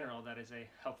in general that is a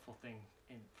helpful thing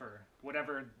for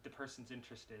whatever the person's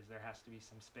interest is. There has to be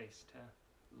some space to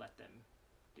let them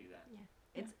do that.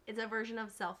 It's a version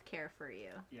of self-care for you.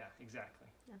 Yeah, exactly.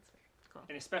 That's very cool.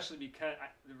 And especially because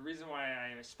the reason why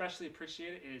I especially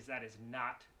appreciate it is that is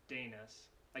not Dana's.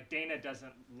 Like Dana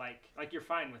doesn't like you're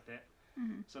fine with it.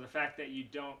 Mhm. So the fact that you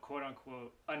don't quote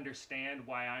unquote understand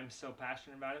why I'm so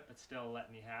passionate about it, but still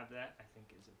let me have that, I think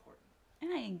is important.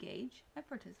 And I engage. I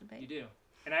participate. You do.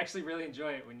 And I actually really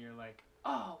enjoy it when you're like,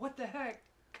 oh, what the heck?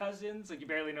 Cousins? Like, you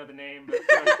barely know the name, but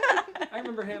like, I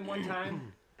remember him one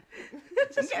time.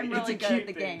 It's I'm getting really it's a good at cute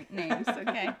the thing. names,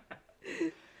 okay?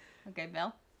 Okay,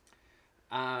 Bill?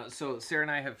 So Sarah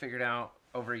and I have figured out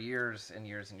over years and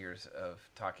years and years of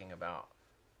talking about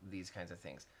these kinds of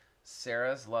things.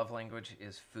 Sarah's love language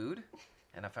is food,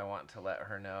 and if I want to let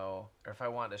her know, or if I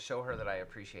want to show her that I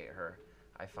appreciate her,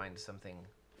 I find something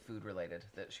food related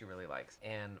that she really likes.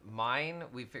 And mine,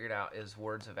 we figured out, is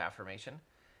words of affirmation.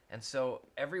 And so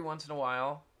every once in a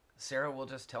while, Sarah will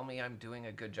just tell me I'm doing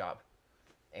a good job.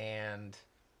 And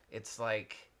it's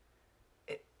like,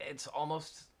 it's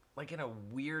almost like in a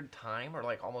weird time, or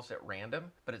like almost at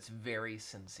random, but it's very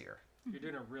sincere. You're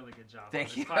doing a really good job Thank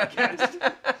on you. this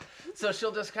podcast. So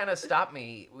she'll just kind of stop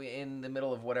me in the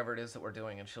middle of whatever it is that we're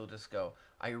doing, and she'll just go,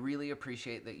 I really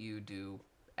appreciate that you do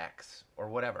X or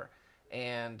whatever.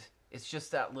 And it's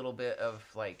just that little bit of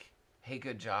like hey,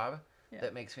 good job, Yeah.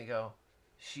 that makes me go,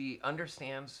 she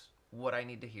understands what I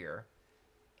need to hear,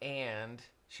 and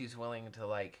she's willing to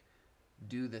like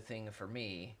do the thing for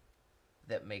me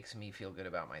that makes me feel good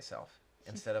about myself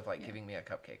instead of like Yeah. giving me a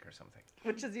cupcake or something.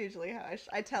 Which is usually how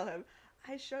I tell him,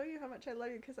 I show you how much I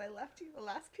love you because I left you the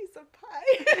last piece of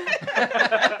pie.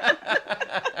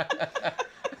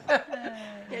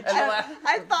 Yeah, And Trev-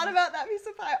 I thought about that piece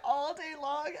of pie all day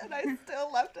long, and I still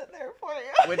left it there for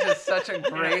you. Which is such a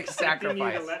great Expecting you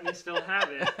sacrifice. to let me still have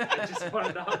it. I just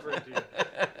wanted to offer it to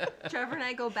you. Trevor and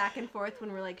I go back and forth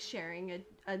when we're like sharing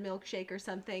a milkshake or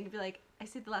something. Be like, I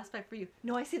saved the last bite for you.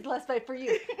 No, I saved the last bite for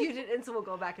you. You did, and so we'll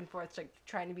go back and forth, like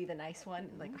trying to be the nice one.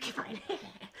 And like, okay, fine.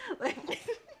 Like,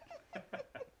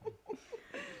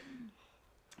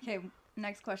 Okay,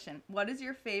 next question. What is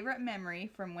your favorite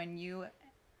memory from when you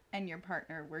and your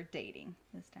partner were dating?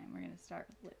 This time we're going to start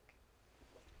with Luke.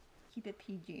 Keep it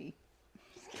PG.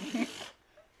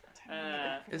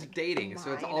 It's dating,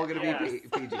 so it's Mine. all gonna Yeah. be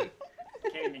PG.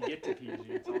 Can't even get to PG.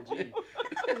 It's all G.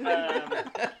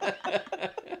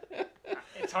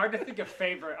 It's hard to think of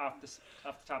favorite off the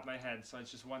top of my head, so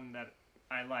it's just one that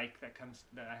I like that comes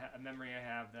a memory I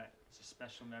have that is a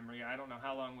special memory. I don't know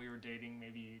how long we were dating,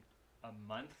 maybe a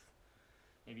month.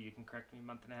 Maybe you can correct me, a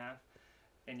month and a half.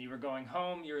 And you were going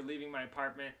home. You were leaving my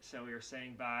apartment, so we were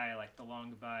saying bye, like the long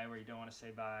goodbye where you don't want to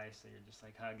say bye, so you're just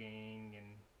like hugging and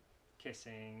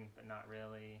kissing, but not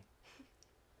really.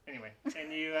 Anyway, and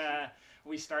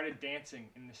we started dancing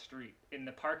in the street. In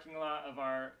the parking lot of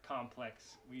our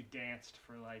complex, we danced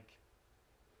for like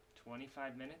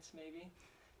 25 minutes maybe.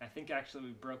 I think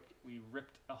actually we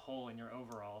ripped a hole in your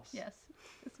overalls. Yes.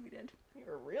 Yes, we did. You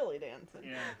were really dancing.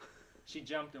 Yeah. She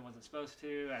jumped and wasn't supposed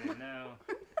to. I didn't know.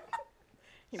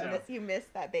 You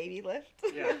missed that baby lift.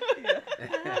 Yeah.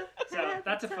 So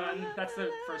that's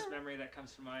the first memory that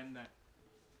comes to mind. That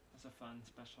was a fun,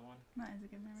 special one. That is a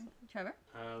good memory. Trevor?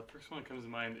 The first one that comes to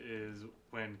mind is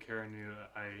when Kara knew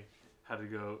that I had to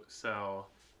go sell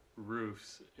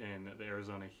roofs in the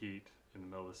Arizona heat in the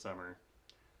middle of the summer.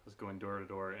 I was going door to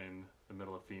door in the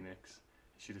middle of Phoenix.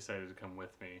 She decided to come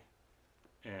with me,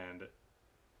 and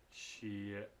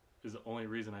she is the only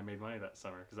reason I made money that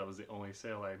summer because that was the only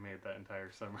sale I made that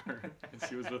entire summer, and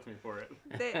she was with me for it.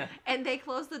 they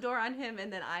closed the door on him,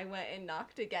 and then I went and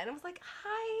knocked again. I was like,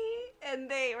 hi, and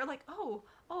they were like, oh,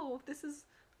 this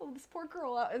poor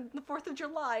girl out in the 4th of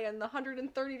July and the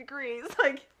 130 degrees,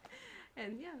 like,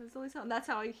 and yeah, it was always fun. That's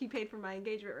how he paid for my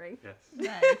engagement ring. Yes.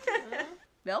 Nice.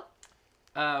 Bill?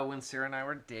 When Sarah and I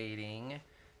were dating,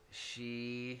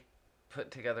 she put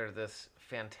together this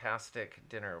fantastic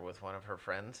dinner with one of her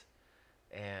friends,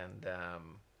 and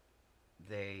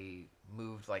they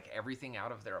moved like everything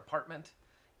out of their apartment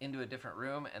into a different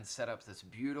room and set up this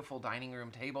beautiful dining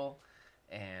room table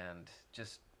and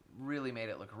just really made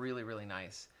it look really, really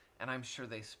nice. And I'm sure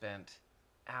they spent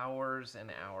hours and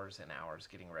hours and hours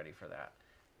getting ready for that.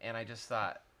 And I just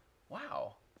thought,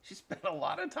 wow, she spent a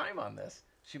lot of time on this.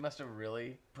 She must have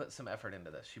really put some effort into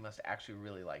this. She must actually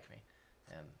really like me.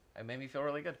 And it made me feel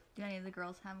really good. Do any of the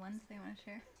girls have ones they want to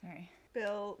share? Sorry.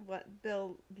 Bill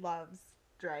loves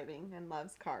driving and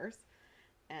loves cars,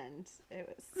 and it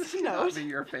was That snowed. would be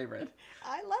your favorite.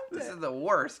 I loved This it. is the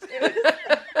worst. It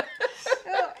was,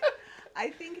 no, I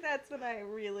think that's when I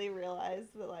really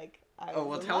realized that like I was Oh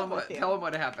well, in tell love him with you.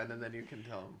 what happened, and then you can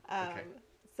tell him. Okay.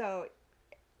 So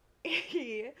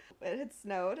it had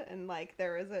snowed, and like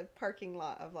there was a parking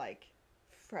lot of like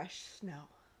fresh snow,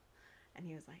 and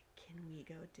he was like, "Can we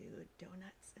go do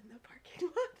donuts in the parking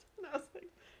lot?" And I was like,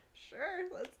 "Sure,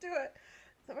 let's do it."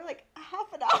 So we're like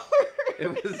half an hour.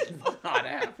 It was not a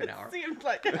half an hour. It seemed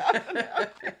like a half an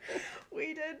hour.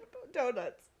 We did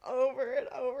donuts over and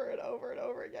over and over and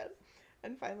over again.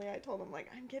 And finally I told him, like,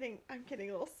 I'm getting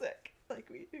a little sick. Like,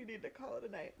 we need to call it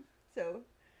a night. So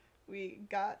we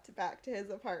got back to his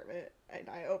apartment, and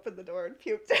I opened the door and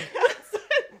puked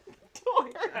outside the door.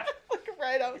 Like,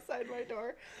 right outside my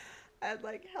door. I had,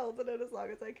 like, held it in as long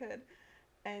as I could.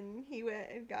 And he went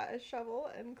and got a shovel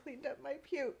and cleaned up my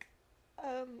puke.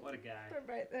 What a guy. From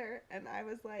right there. And I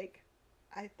was like,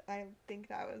 I think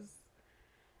that was,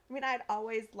 I mean, I'd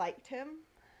always liked him,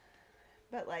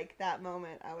 but like that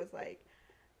moment I was like,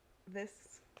 this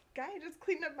guy just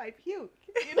cleaned up my puke,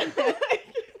 you know?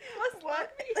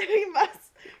 What? He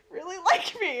must really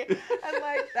like me, and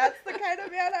like that's the kind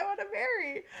of man I want to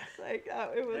marry. Like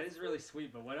it was. That is really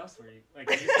sweet, but what else were you like?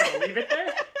 You just gonna leave it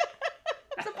there?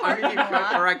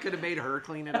 Or I could have made her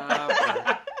clean it up.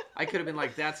 Or I could have been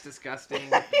like, "That's disgusting."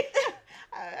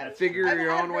 Figure I've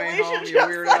your had own way home, you relationships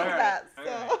weirdo. like Alright, that, so.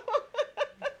 alright.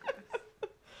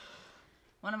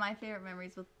 One of my favorite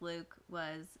memories with Luke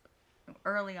was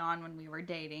early on when we were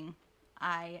dating.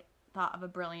 I thought of a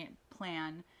brilliant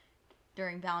plan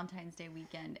during Valentine's Day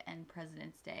weekend and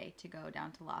President's Day to go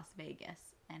down to Las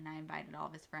Vegas. And I invited all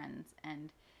of his friends.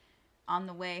 And on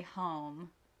the way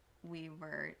home, we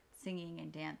were singing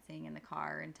and dancing in the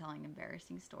car and telling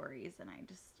embarrassing stories. And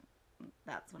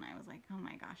that's when I was like, oh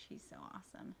my gosh, he's so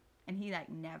awesome. And he like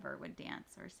never would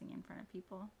dance or sing in front of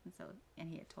people. And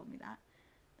he had told me that.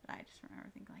 But I just remember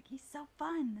thinking like, he's so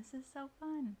fun. This is so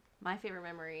fun. My favorite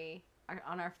memory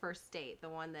on our first date, the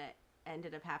one that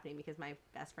ended up happening because my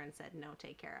best friend said, no,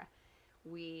 take Kara.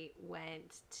 We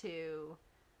went to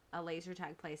a laser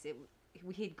tag place.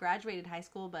 We had graduated high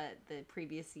school, but the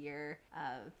previous year,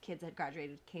 kids had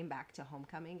graduated, came back to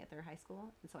homecoming at their high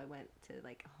school. And so I went to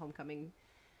like a homecoming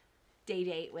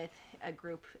date with a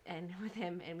group and with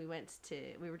him. And we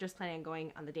were just planning on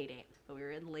going on the date, but we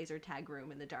were in the laser tag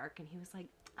room in the dark. And he was like,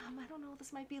 I don't know,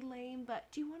 this might be lame, but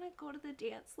do you want to go to the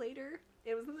dance later?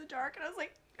 It was in the dark. And I was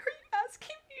like, are you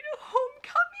asking me to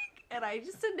homecoming? And I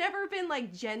just had never been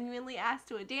like genuinely asked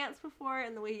to a dance before.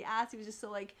 And the way he asked, he was just so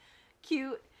like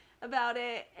cute about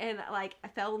it. And like I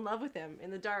fell in love with him in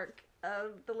the dark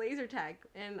of the laser tag.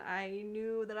 And I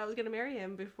knew that I was going to marry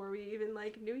him before we even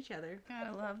like knew each other.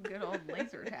 Gotta love good old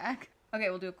laser tag. Okay,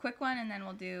 we'll do a quick one and then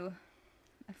we'll do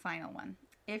a final one.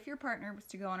 If your partner was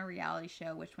to go on a reality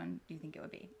show, which one do you think it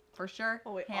would be? For sure,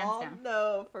 Oh, we hands all down.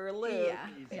 know for Luke. Yeah.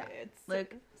 Yeah. It's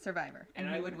Luke, Survivor. And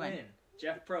I who would win?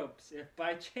 Jeff Probst, if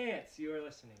by chance you are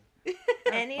listening.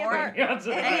 any of Or our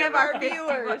any of our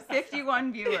viewers.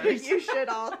 51 viewers. You should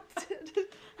all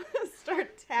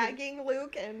start tagging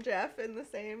Luke and Jeff in the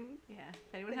same. Yeah.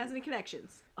 If anyone has any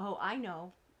connections. Oh, I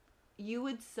know. You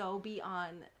would so be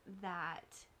on that.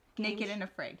 Naked and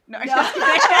Afraid. No, No. just kidding.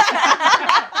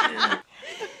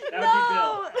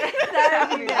 That would be Bill. That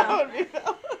would be That Bill. would be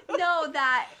Bill. No,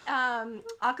 that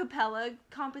acapella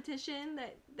competition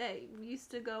that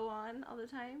used to go on all the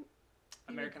time.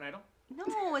 American Idol? No,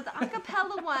 it's the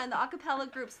acapella one. The acapella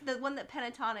groups, the one that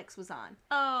Pentatonics was on.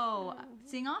 Oh,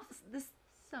 sing off this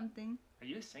something. Are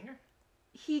you a singer?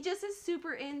 He just is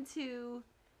super into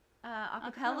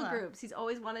acapella Acapella. groups. He's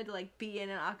always wanted to like be in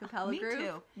an acapella Me group.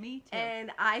 too. Me too.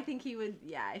 And I think he would,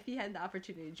 if he had the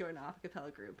opportunity to join an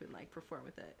acapella group and like perform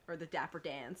with it, or the Dapper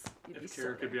Dance. He'd be If so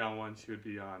Kara could there. be on one, she would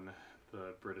be on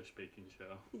the British baking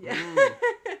show. Yeah.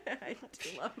 I do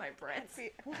love my Brits.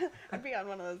 I'd be on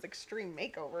one of those extreme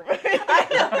makeover. I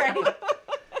know, right?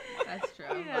 That's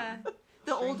true. Yeah.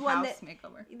 The Extreme old one house that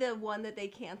makeover. the one that they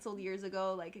canceled years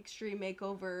ago, like Extreme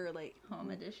Makeover, like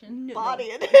Home edition. no, Body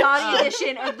no, edition. body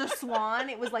edition of the Swan.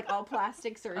 It was like all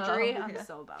plastic surgery. Oh, I'm yeah.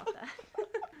 so about that.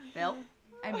 Bill?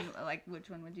 I mean, like, which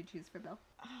one would you choose for Bill?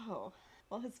 Oh,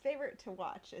 well, his favorite to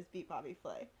watch is Beat Bobby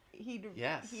Flay.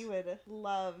 Yes. He would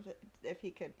love if he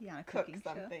could Yeah, on a cook cooking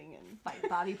show. something and Fight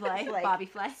Bobby Flay. Like- Bobby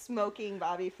Flay. smoking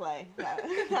Bobby Flay. That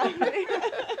would be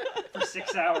For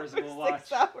 6 hours we'll watch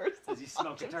 6 hours. as he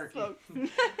smokes a Watch him turkey. smoke.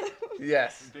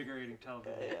 Yes. Invigorating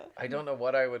television. Yeah. I don't know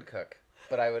what I would cook,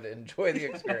 but I would enjoy the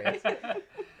experience.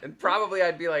 And probably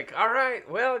I'd be like, all right,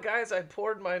 well, guys, I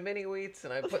poured my mini wheats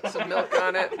and I put some milk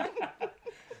on it.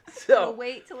 We'll So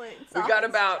wait till it we got softens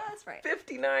about just right.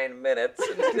 59 minutes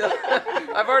until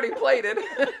I've already plated.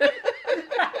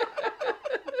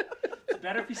 It's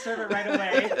better if you serve it right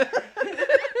away.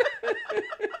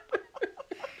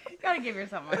 You gotta give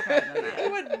yourself more credit than He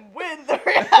that. would win the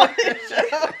reality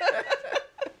show.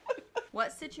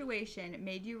 What situation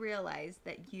made you realize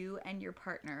that you and your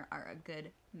partner are a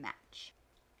good match?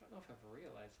 I don't know if I've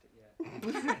realized it yet.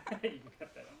 You can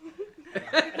cut that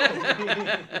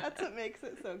out. That's what makes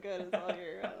it so good. Is all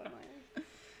your.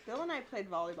 Bill and I played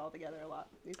volleyball together a lot.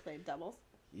 We played doubles,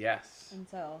 Yes. and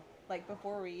so like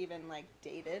before we even like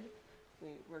dated,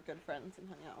 we were good friends and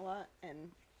hung out a lot, and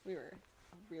we were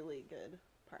a really good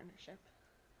partnership.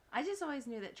 I just always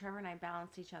knew that Trevor and I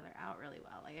balanced each other out really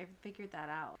well. Like I figured that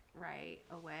out right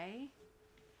away.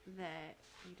 That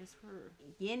we just were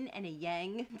yin and a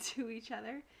yang to each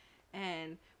other,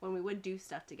 and when we would do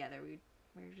stuff together, we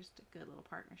were just a good little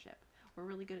partnership. We're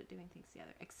really good at doing things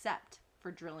together, except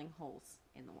for drilling holes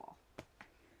in the wall.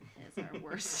 It's our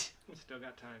worst. Still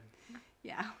got time.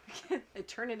 Yeah,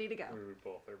 eternity to go. We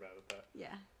both are bad at that.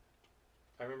 Yeah.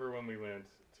 I remember when we went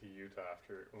to Utah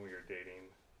when we were dating.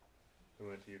 We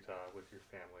went to Utah with your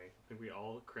family. I think we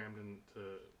all crammed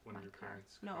into one of your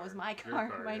parents' No, car. it was my Your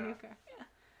car, my yeah. new car. Yeah.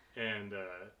 And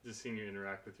just seeing you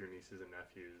interact with your nieces and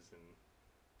nephews, and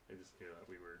I just knew that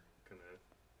we were gonna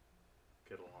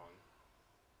get along.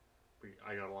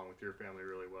 I got along with your family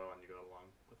really well, and you got along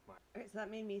with mine. Okay, so that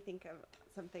made me think of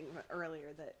something earlier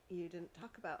that you didn't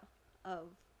talk about. Of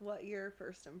what your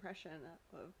first impression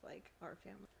of like our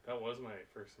family. That was my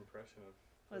first impression of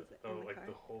Was it in the like car?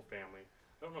 the whole family.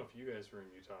 I don't know if you guys were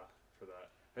in Utah for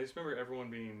that. I just remember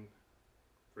everyone being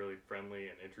really friendly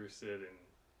and interested in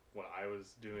what I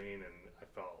was doing, and I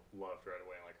felt loved right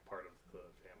away, like a part of the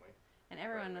family. And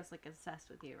everyone was like obsessed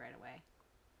with you right away.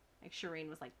 Like Shireen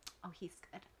was like, "Oh, he's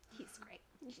good. He's great.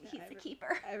 He's the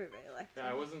keeper." Everybody liked Yeah,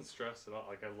 I him. wasn't stressed at all.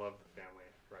 Like, I loved the family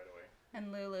right away.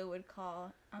 And Lulu would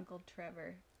call Uncle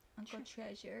Trevor Uncle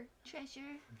Treasure.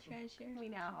 Treasure. Treasure. We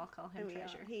now all call him And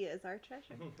Treasure. he is our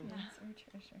treasure. Yes, our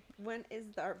treasure. When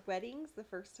is our weddings the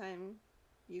first time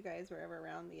you guys were ever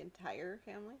around the entire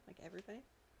family? Like everybody?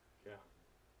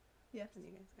 Yes. When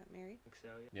you guys got married? I think so,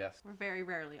 yeah. Yes. We're very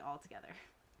rarely all together.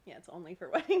 Yeah, it's only for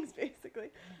weddings,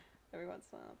 basically. Every once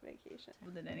in a while, vacation.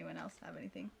 Well, did anyone else have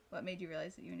anything? What made you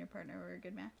realize that you and your partner were a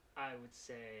good match? I would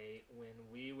say when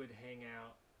we would hang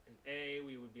out, and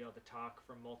we would be able to talk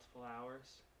for multiple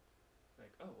hours.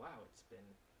 Like, oh wow, it's been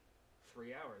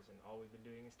 3 hours and all we've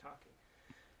been doing is talking.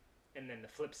 And then the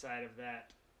flip side of that,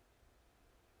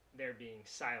 there being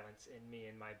silence in me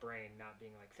and my brain, not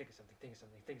being like, think of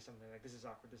something, like this is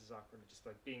awkward, just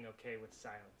like being okay with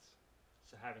silence.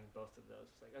 So having both of those,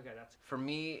 it's like, okay, that's For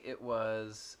me, it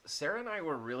was Sarah and I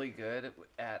were really good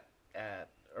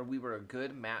or we were a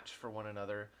good match for one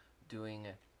another doing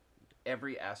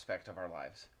every aspect of our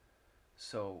lives.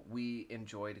 So we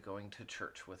enjoyed going to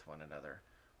church with one another.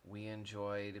 We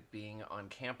enjoyed being on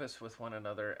campus with one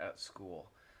another at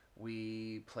school.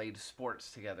 We played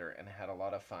sports together and had a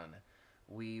lot of fun.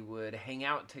 We would hang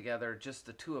out together, just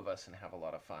the two of us, and have a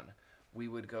lot of fun. We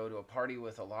would go to a party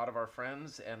with a lot of our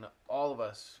friends, and all of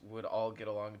us would all get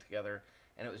along together,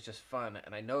 and it was just fun.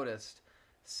 And I noticed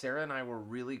Sarah and I were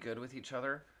really good with each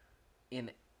other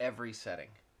in every setting.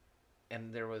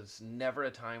 And there was never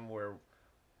a time where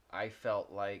I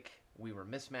felt like we were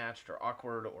mismatched or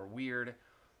awkward or weird,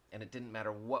 and it didn't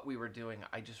matter what we were doing.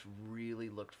 I just really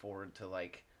looked forward to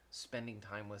like spending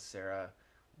time with Sarah,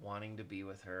 wanting to be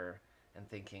with her, and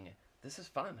thinking, this is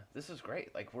fun. This is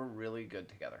great. Like, we're really good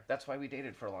together. That's why we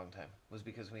dated for a long time, was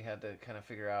because we had to kind of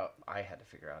figure out, I had to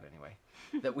figure out anyway,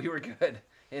 that we were good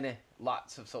in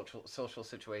lots of social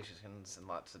situations and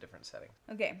lots of different settings.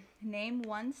 Okay, name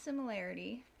one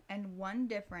similarity and one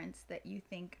difference that you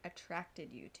think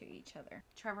attracted you to each other.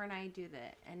 Trevor and I do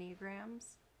the Enneagrams,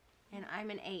 and I'm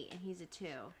an 8 and he's a 2.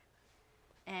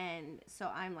 And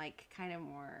so I'm like kind of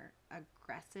more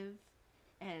aggressive,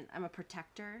 and I'm a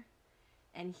protector,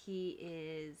 and he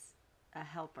is a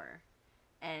helper.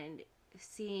 And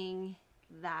seeing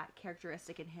that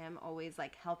characteristic in him, always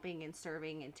like helping and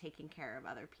serving and taking care of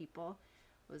other people,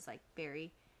 was like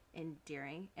very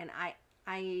endearing. And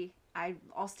I'll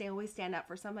always stand up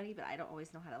for somebody, but I don't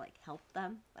always know how to like help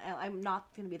them. I'm not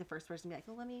gonna be the first person to be like,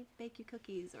 oh, let me bake you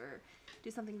cookies or do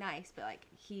something nice, but like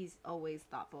he's always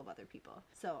thoughtful of other people.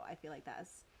 So I feel like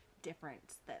that's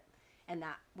different, and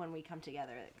that when we come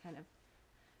together, it kind of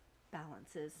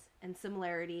balances. And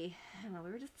similarity, I don't know,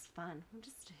 we were just fun. We were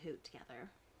just a hoot together.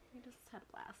 We just had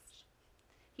a blast.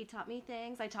 He taught me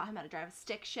things. I taught him how to drive a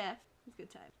stick shift. It was a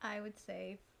good time. I would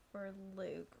say for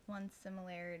Luke, one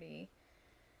similarity.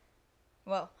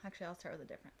 Well, actually, I'll start with a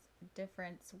difference. The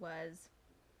difference was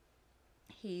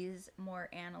he's more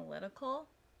analytical,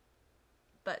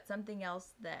 but something else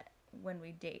that when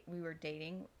we were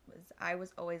dating was I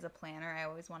was always a planner. I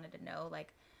always wanted to know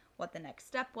like what the next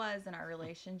step was in our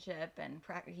relationship, and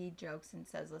he jokes and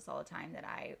says this all the time that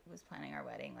I was planning our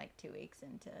wedding like 2 weeks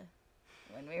into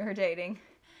when we were dating.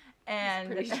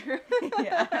 And Pretty true.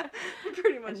 Yeah.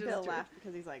 Pretty much. And is Bill true. laughed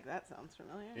because he's like, that sounds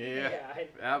familiar.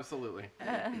 Absolutely.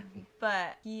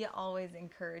 But he always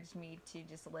encouraged me to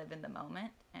just live in the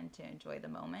moment and to enjoy the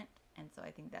moment. And so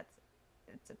I think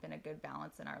it's been a good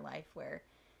balance in our life where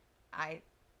I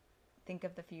think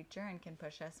of the future and can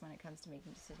push us when it comes to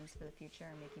making decisions for the future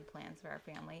and making plans for our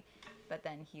family. But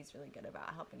then he's really good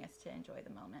about helping us to enjoy the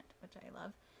moment, which I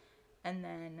love. And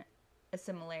then a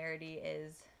similarity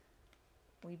is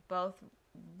we both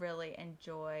really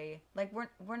enjoy, like,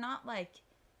 we're not like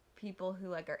people who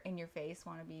like are in your face,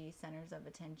 want to be centers of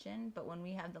attention, but when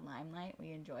we have the limelight,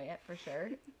 we enjoy it for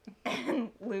sure. And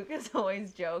Luke has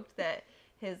always joked that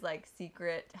his like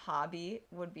secret hobby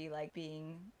would be like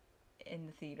being in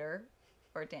the theater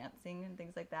or dancing and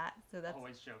things like that. So that's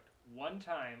always joked. One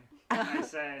time, I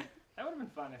said, that would have been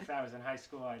fun if I was in high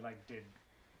school, I like did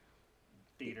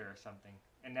theater or something.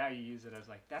 And now you use it as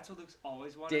like, that's what Luke's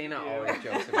always wanted Dana to do. always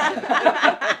jokes about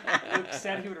it. Luke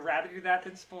said he would rather do that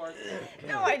than sports.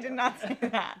 no, I did not say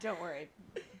that. Don't worry.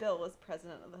 Bill was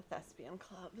president of the thespian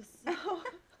club, so.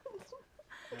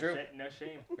 True. No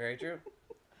shame. Very true.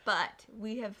 But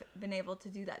we have been able to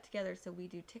do that together, so we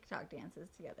do TikTok dances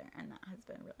together, and that has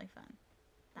been really fun.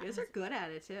 You guys are good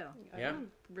at it too. Yeah.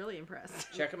 I'm really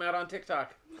impressed. Check them out on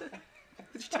TikTok.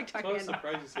 What's your TikTok So I was handle?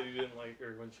 surprised you said you didn't like,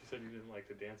 or when she said you didn't like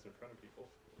to dance in front of people,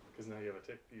 because now you have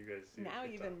a you guys. Do Now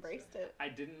you've TikToks, embraced it. I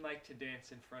didn't like to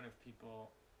dance in front of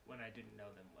people when I didn't know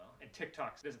them well. And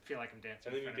TikTok doesn't feel like I'm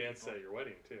dancing And then in you front danced of at people. your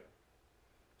wedding too.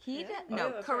 He Yeah. do- Oh, no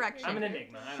that's right. correction. I'm an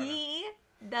enigma. I don't know. He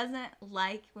doesn't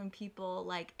like when people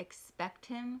like expect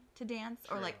him to dance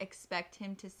or True. like expect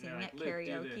him to sing Yeah, like, at "Liv, do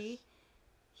karaoke. this."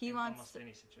 He In wants almost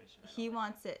any situation. I he don't like.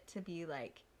 wants it to be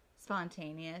like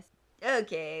spontaneous.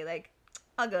 Okay, like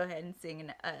I'll go ahead and sing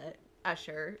an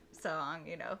Usher song.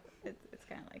 You know, it's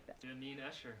kind of like that. Do a mean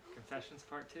Usher. Confessions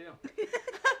Part 2.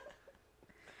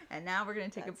 And now we're gonna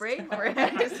take a That's break. tough. We're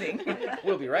gonna sing.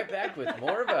 We'll be right back with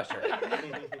more of Usher.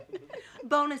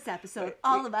 Bonus episode.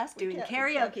 All of us doing We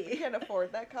karaoke. can't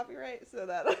afford that copyright, so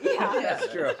that. Yeah.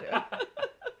 That's true.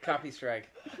 Copy strike.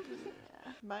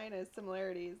 Mine is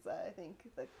similarities. I think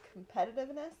the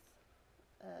competitiveness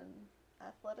and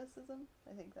athleticism.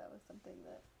 I think that was something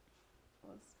that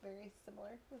was very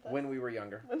similar with us When we were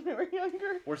younger. when we were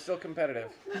younger. We're still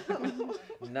competitive.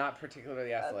 Not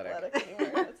particularly athletic.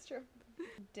 Anymore. That's true.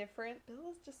 Different. Bill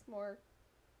is just more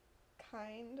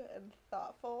kind and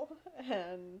thoughtful,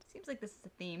 and Seems like this is a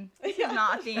theme. This Yeah. is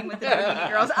not a theme with the Bikini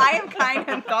Girls. I am kind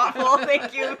and thoughtful.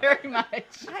 Thank you very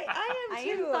much. I I am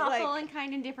am too. thoughtful like, and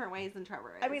kind in different ways than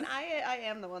Trevor is. I mean, I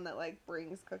am the one that like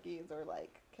brings cookies or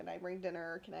like, can I bring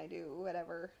dinner? Can I do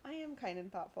whatever? I am kind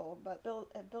and thoughtful, but Bill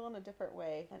in a different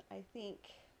way, and I think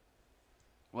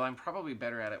Well, I'm probably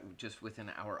better at it just within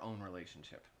our own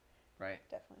relationship, right?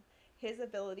 definitely his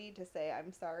ability to say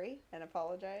I'm sorry and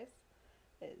apologize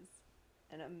is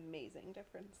an amazing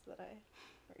difference that I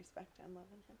respect and love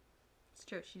in him. It's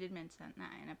true. She did mention that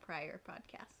in a prior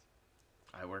podcast.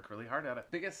 I work really hard at it.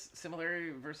 Biggest similarity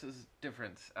versus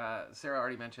difference. Sarah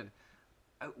already mentioned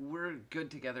we're good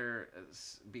together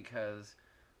because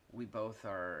we both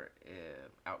are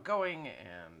outgoing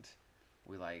and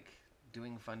we like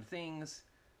doing fun things.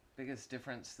 Biggest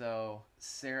difference, though,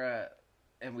 Sarah,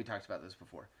 and we talked about this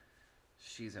before,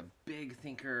 she's a big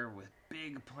thinker with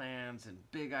big plans and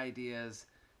big ideas,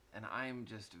 and I'm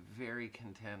just very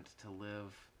content to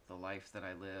live the life that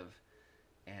I live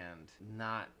and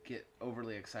not get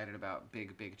overly excited about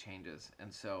big changes.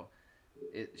 And so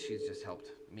she's just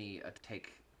helped me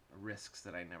take risks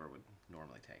that I never would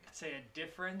normally take. I'd say a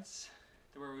difference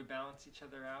to where we balance each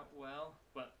other out well,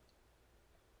 but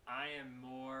I am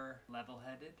more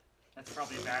level-headed. That's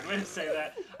probably a bad way to say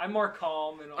that. I'm more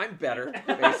calm and I'm better,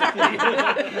 basically.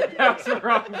 That was the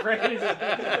wrong phrase.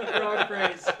 Wrong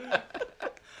phrase.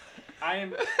 I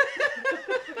am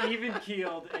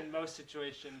even-keeled in most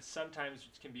situations. Sometimes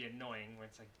it can be annoying where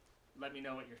it's like, let me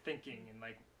know what you're thinking and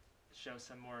like show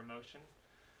some more emotion.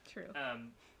 True.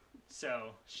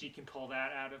 So she can pull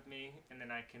that out of me, and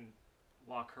then I can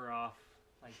walk her off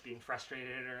like being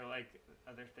frustrated or like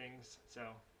other things. So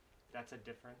that's a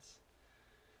difference.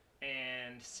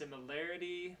 And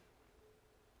similarity,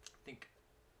 I think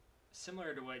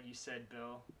similar to what you said,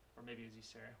 Bill, or maybe it was you,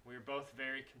 Sarah, we were both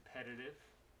very competitive,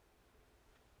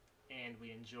 and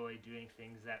we enjoy doing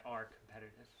things that are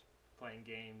competitive, playing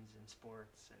games and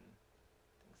sports and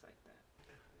things like that.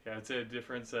 Yeah, I'd say a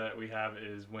difference that we have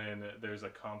is when there's a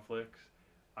conflict,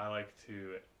 I like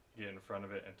to get in front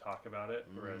of it and talk about it,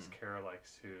 whereas Kara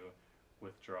likes to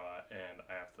withdraw and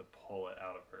I have to pull it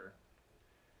out of her.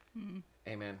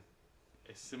 Amen.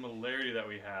 A similarity that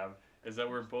we have is that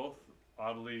we're both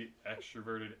oddly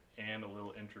extroverted and a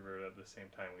little introverted at the same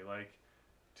time.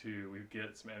 We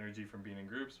get some energy from being in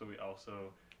groups, but we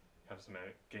also have some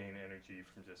gain energy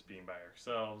from just being by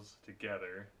ourselves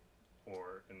together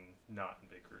or not in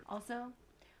big groups. Also,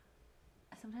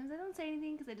 sometimes I don't say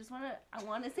anything because I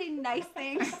want to say nice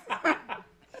things.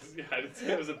 Yeah, I didn't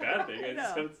say it was a bad thing. I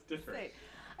just said No. it's different.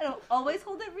 I don't always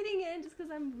hold everything in just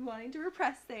because I'm wanting to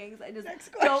repress things. I just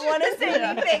don't want to say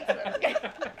anything.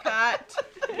 Cut.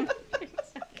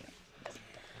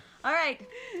 All right.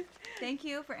 Thank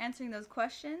you for answering those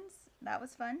questions. That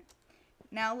was fun.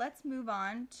 Now let's move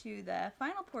on to the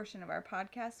final portion of our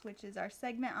podcast, which is our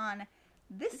segment on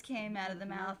This Came Out of the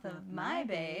Mouth of My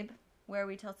Babe, where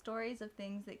we tell stories of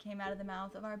things that came out of the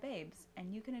mouth of our babes.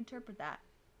 And you can interpret that,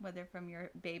 whether from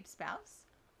your babe spouse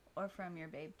or from your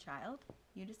babe child.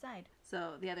 You decide.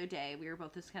 So the other day, we were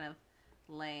both just kind of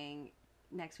laying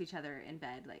next to each other in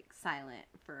bed, like silent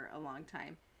for a long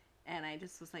time. And I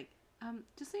just was like,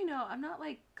 just so you know, I'm not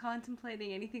like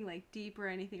contemplating anything like deep or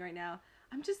anything right now.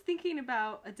 I'm just thinking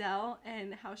about Adele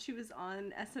and how she was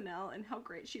on SNL and how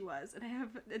great she was. And I have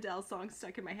Adele songs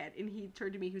stuck in my head. And he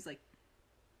turned to me, he was like,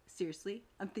 seriously,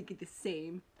 I'm thinking the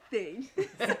same thing.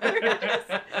 So we're just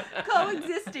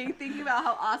coexisting, thinking about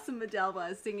how awesome Adele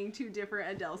was, singing 2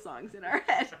 different Adele songs in our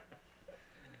head.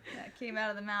 That came out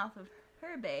of the mouth of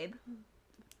her babe.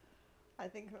 I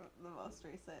think the most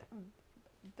recent.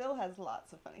 Bill has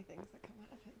lots of funny things that come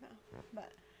out of his mouth,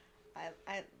 but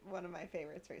I one of my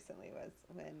favorites recently was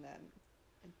when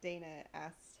Dana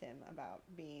asked him about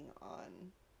being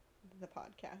on the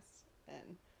podcast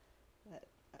and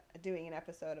doing an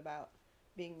episode about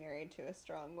being married to a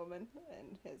strong woman,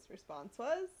 and his response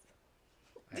was,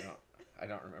 I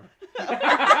don't remember.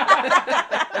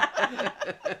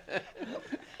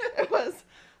 it was,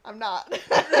 I'm not.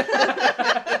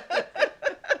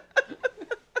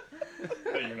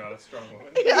 That you're not a strong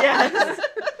woman. Yes.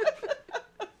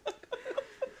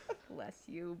 Bless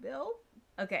you, Bill.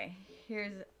 Okay,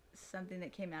 here's something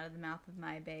that came out of the mouth of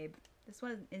my babe. This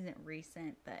one isn't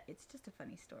recent, but it's just a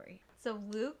funny story. So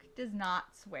Luke does not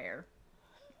swear.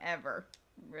 Ever.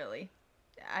 Really.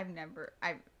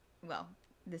 Well,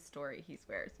 this story he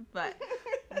swears. But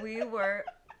we were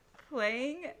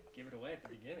playing... Give it away at the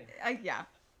beginning. Yeah.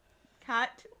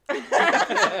 Cut.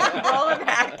 Roll it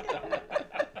back.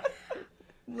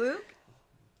 Luke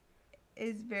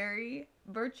is very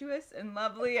virtuous and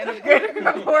lovely and a good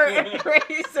report and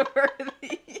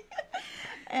praiseworthy.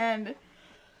 And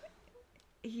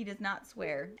he does not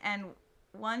swear. And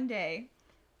one day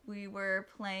we were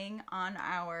playing on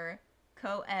our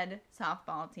co-ed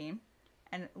softball team,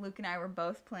 and Luke and I were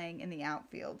both playing in the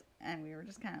outfield, and we were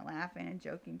just kind of laughing and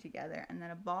joking together, and then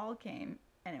a ball came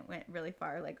and it went really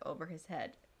far, like over his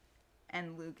head,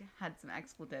 and Luke had some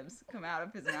expletives come out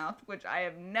of his mouth, which I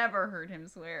have never heard him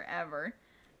swear ever,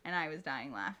 and I was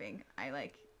dying laughing. I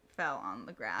like fell on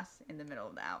the grass in the middle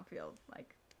of the outfield,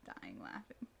 like dying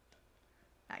laughing.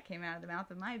 That came out of the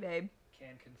mouth of my babe.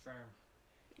 Can confirm.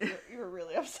 You were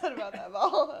really upset about that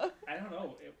ball, huh? I don't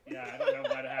know. I don't know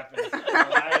what happened. I don't know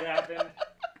why it happened. It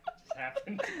just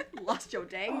happened. Lost your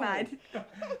dang mind.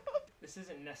 This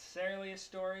isn't necessarily a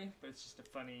story, but it's just a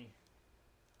funny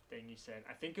thing you said.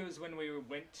 I think it was when we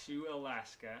went to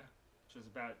Alaska, which was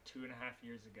about 2.5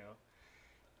 years ago,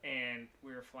 and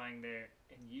we were flying there,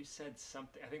 and you said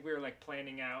something. I think we were like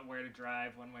planning out where to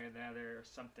drive one way or the other or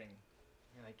something.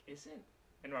 You're like,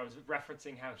 and I was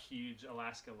referencing how huge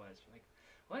Alaska was. You're like,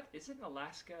 what? Isn't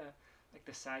Alaska like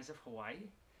the size of Hawaii?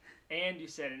 And you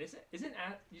said, isn't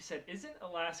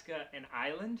Alaska an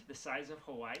island the size of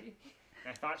Hawaii? And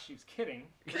I thought she was kidding.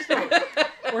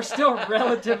 We're still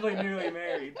relatively newly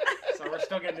married, so we're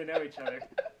still getting to know each other.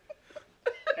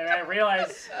 And I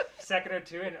realized a second or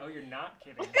two, and you're not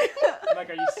kidding. I'm like,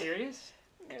 are you serious?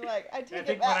 You're like, I take And I it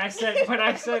think back. when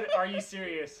I said, are you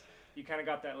serious? You kind of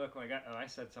got that look like, I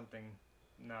said something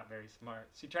not very smart.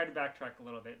 She tried to backtrack a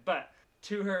little bit, but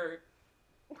to her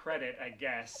credit, I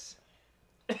guess.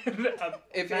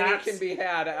 If any can be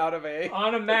had out of a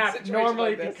on a map, situation normally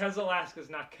like this. because Alaska's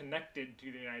not connected to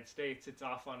the United States, it's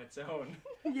off on its own.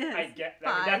 Yes. I get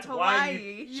that. By That's why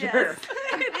Hawaii. you sure. Yes.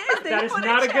 It is. They That is put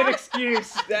not a good down.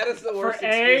 excuse That is the for worst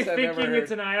A, excuse I've ever thinking heard.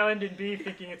 it's an island, and B,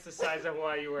 thinking it's the size of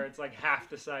Hawaii, where it's like half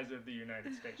the size of the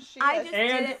United States. She I has just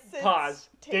And since pause.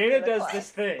 taken Dana the does class. this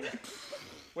thing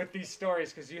with these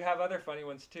stories because you have other funny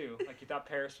ones too. Like you thought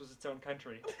Paris was its own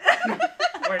country.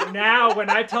 Where now, when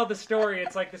I tell the story,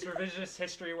 it's like this revisionist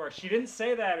history where she didn't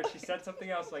say that or she said something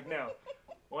else. Like, no.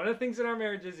 One of the things in our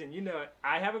marriage is, and you know it,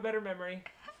 I have a better memory.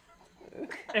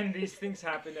 And these things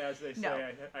happen as they say. No,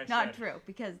 I Not said. true,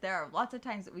 because there are lots of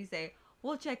times that we say,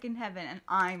 we'll check in heaven, and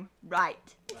I'm right.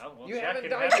 Well, we'll You check haven't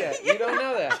in died heaven. yet. You don't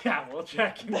know that. Yeah, we'll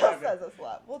check in Bill heaven. says it's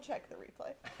love. We'll check the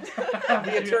replay.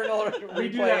 The eternal We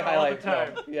do replay that all the highlight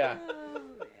time. film. Yeah. Oh,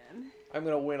 man. I'm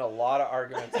going to win a lot of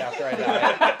arguments after I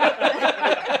die.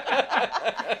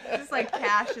 Just like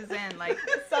cashes in, like,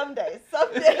 Someday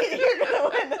you're gonna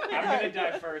win. I'm gonna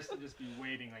die first and just be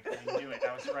waiting. Like I knew it.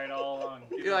 I was right all along.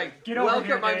 You're like, Get over welcome,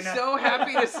 here, I'm Dana." so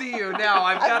happy to see you. Now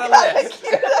I've got I've a got list. it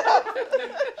queued up.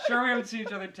 Sure, we haven't seen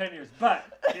each other in 10 years, but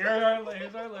here's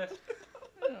our list.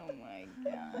 oh my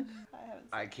gosh. I haven't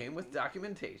I came with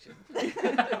documentation.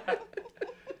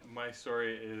 My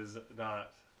story is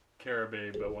not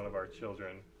Carababe, but one of our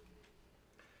children.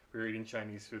 We were eating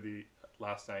Chinese food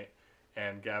last night,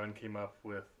 and Gavin came up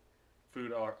with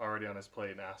food already on his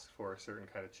plate and asked for a certain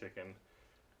kind of chicken.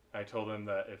 I told him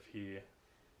that if he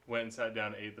went and sat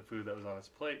down and ate the food that was on his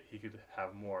plate, he could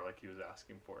have more like he was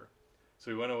asking for. So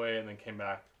he went away and then came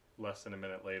back less than a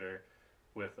minute later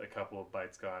with a couple of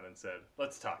bites gone and said,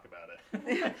 let's talk about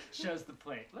it. Shows the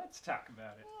plate. Let's talk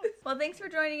about it. Well, thanks for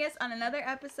joining us on another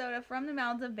episode of From the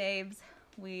Mouths of Babes.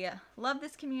 We love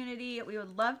this community. We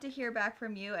would love to hear back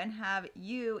from you and have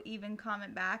you even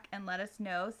comment back and let us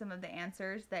know some of the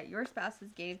answers that your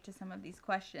spouses gave to some of these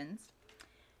questions.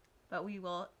 But we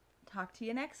will talk to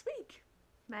you next week.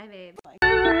 Bye, babe.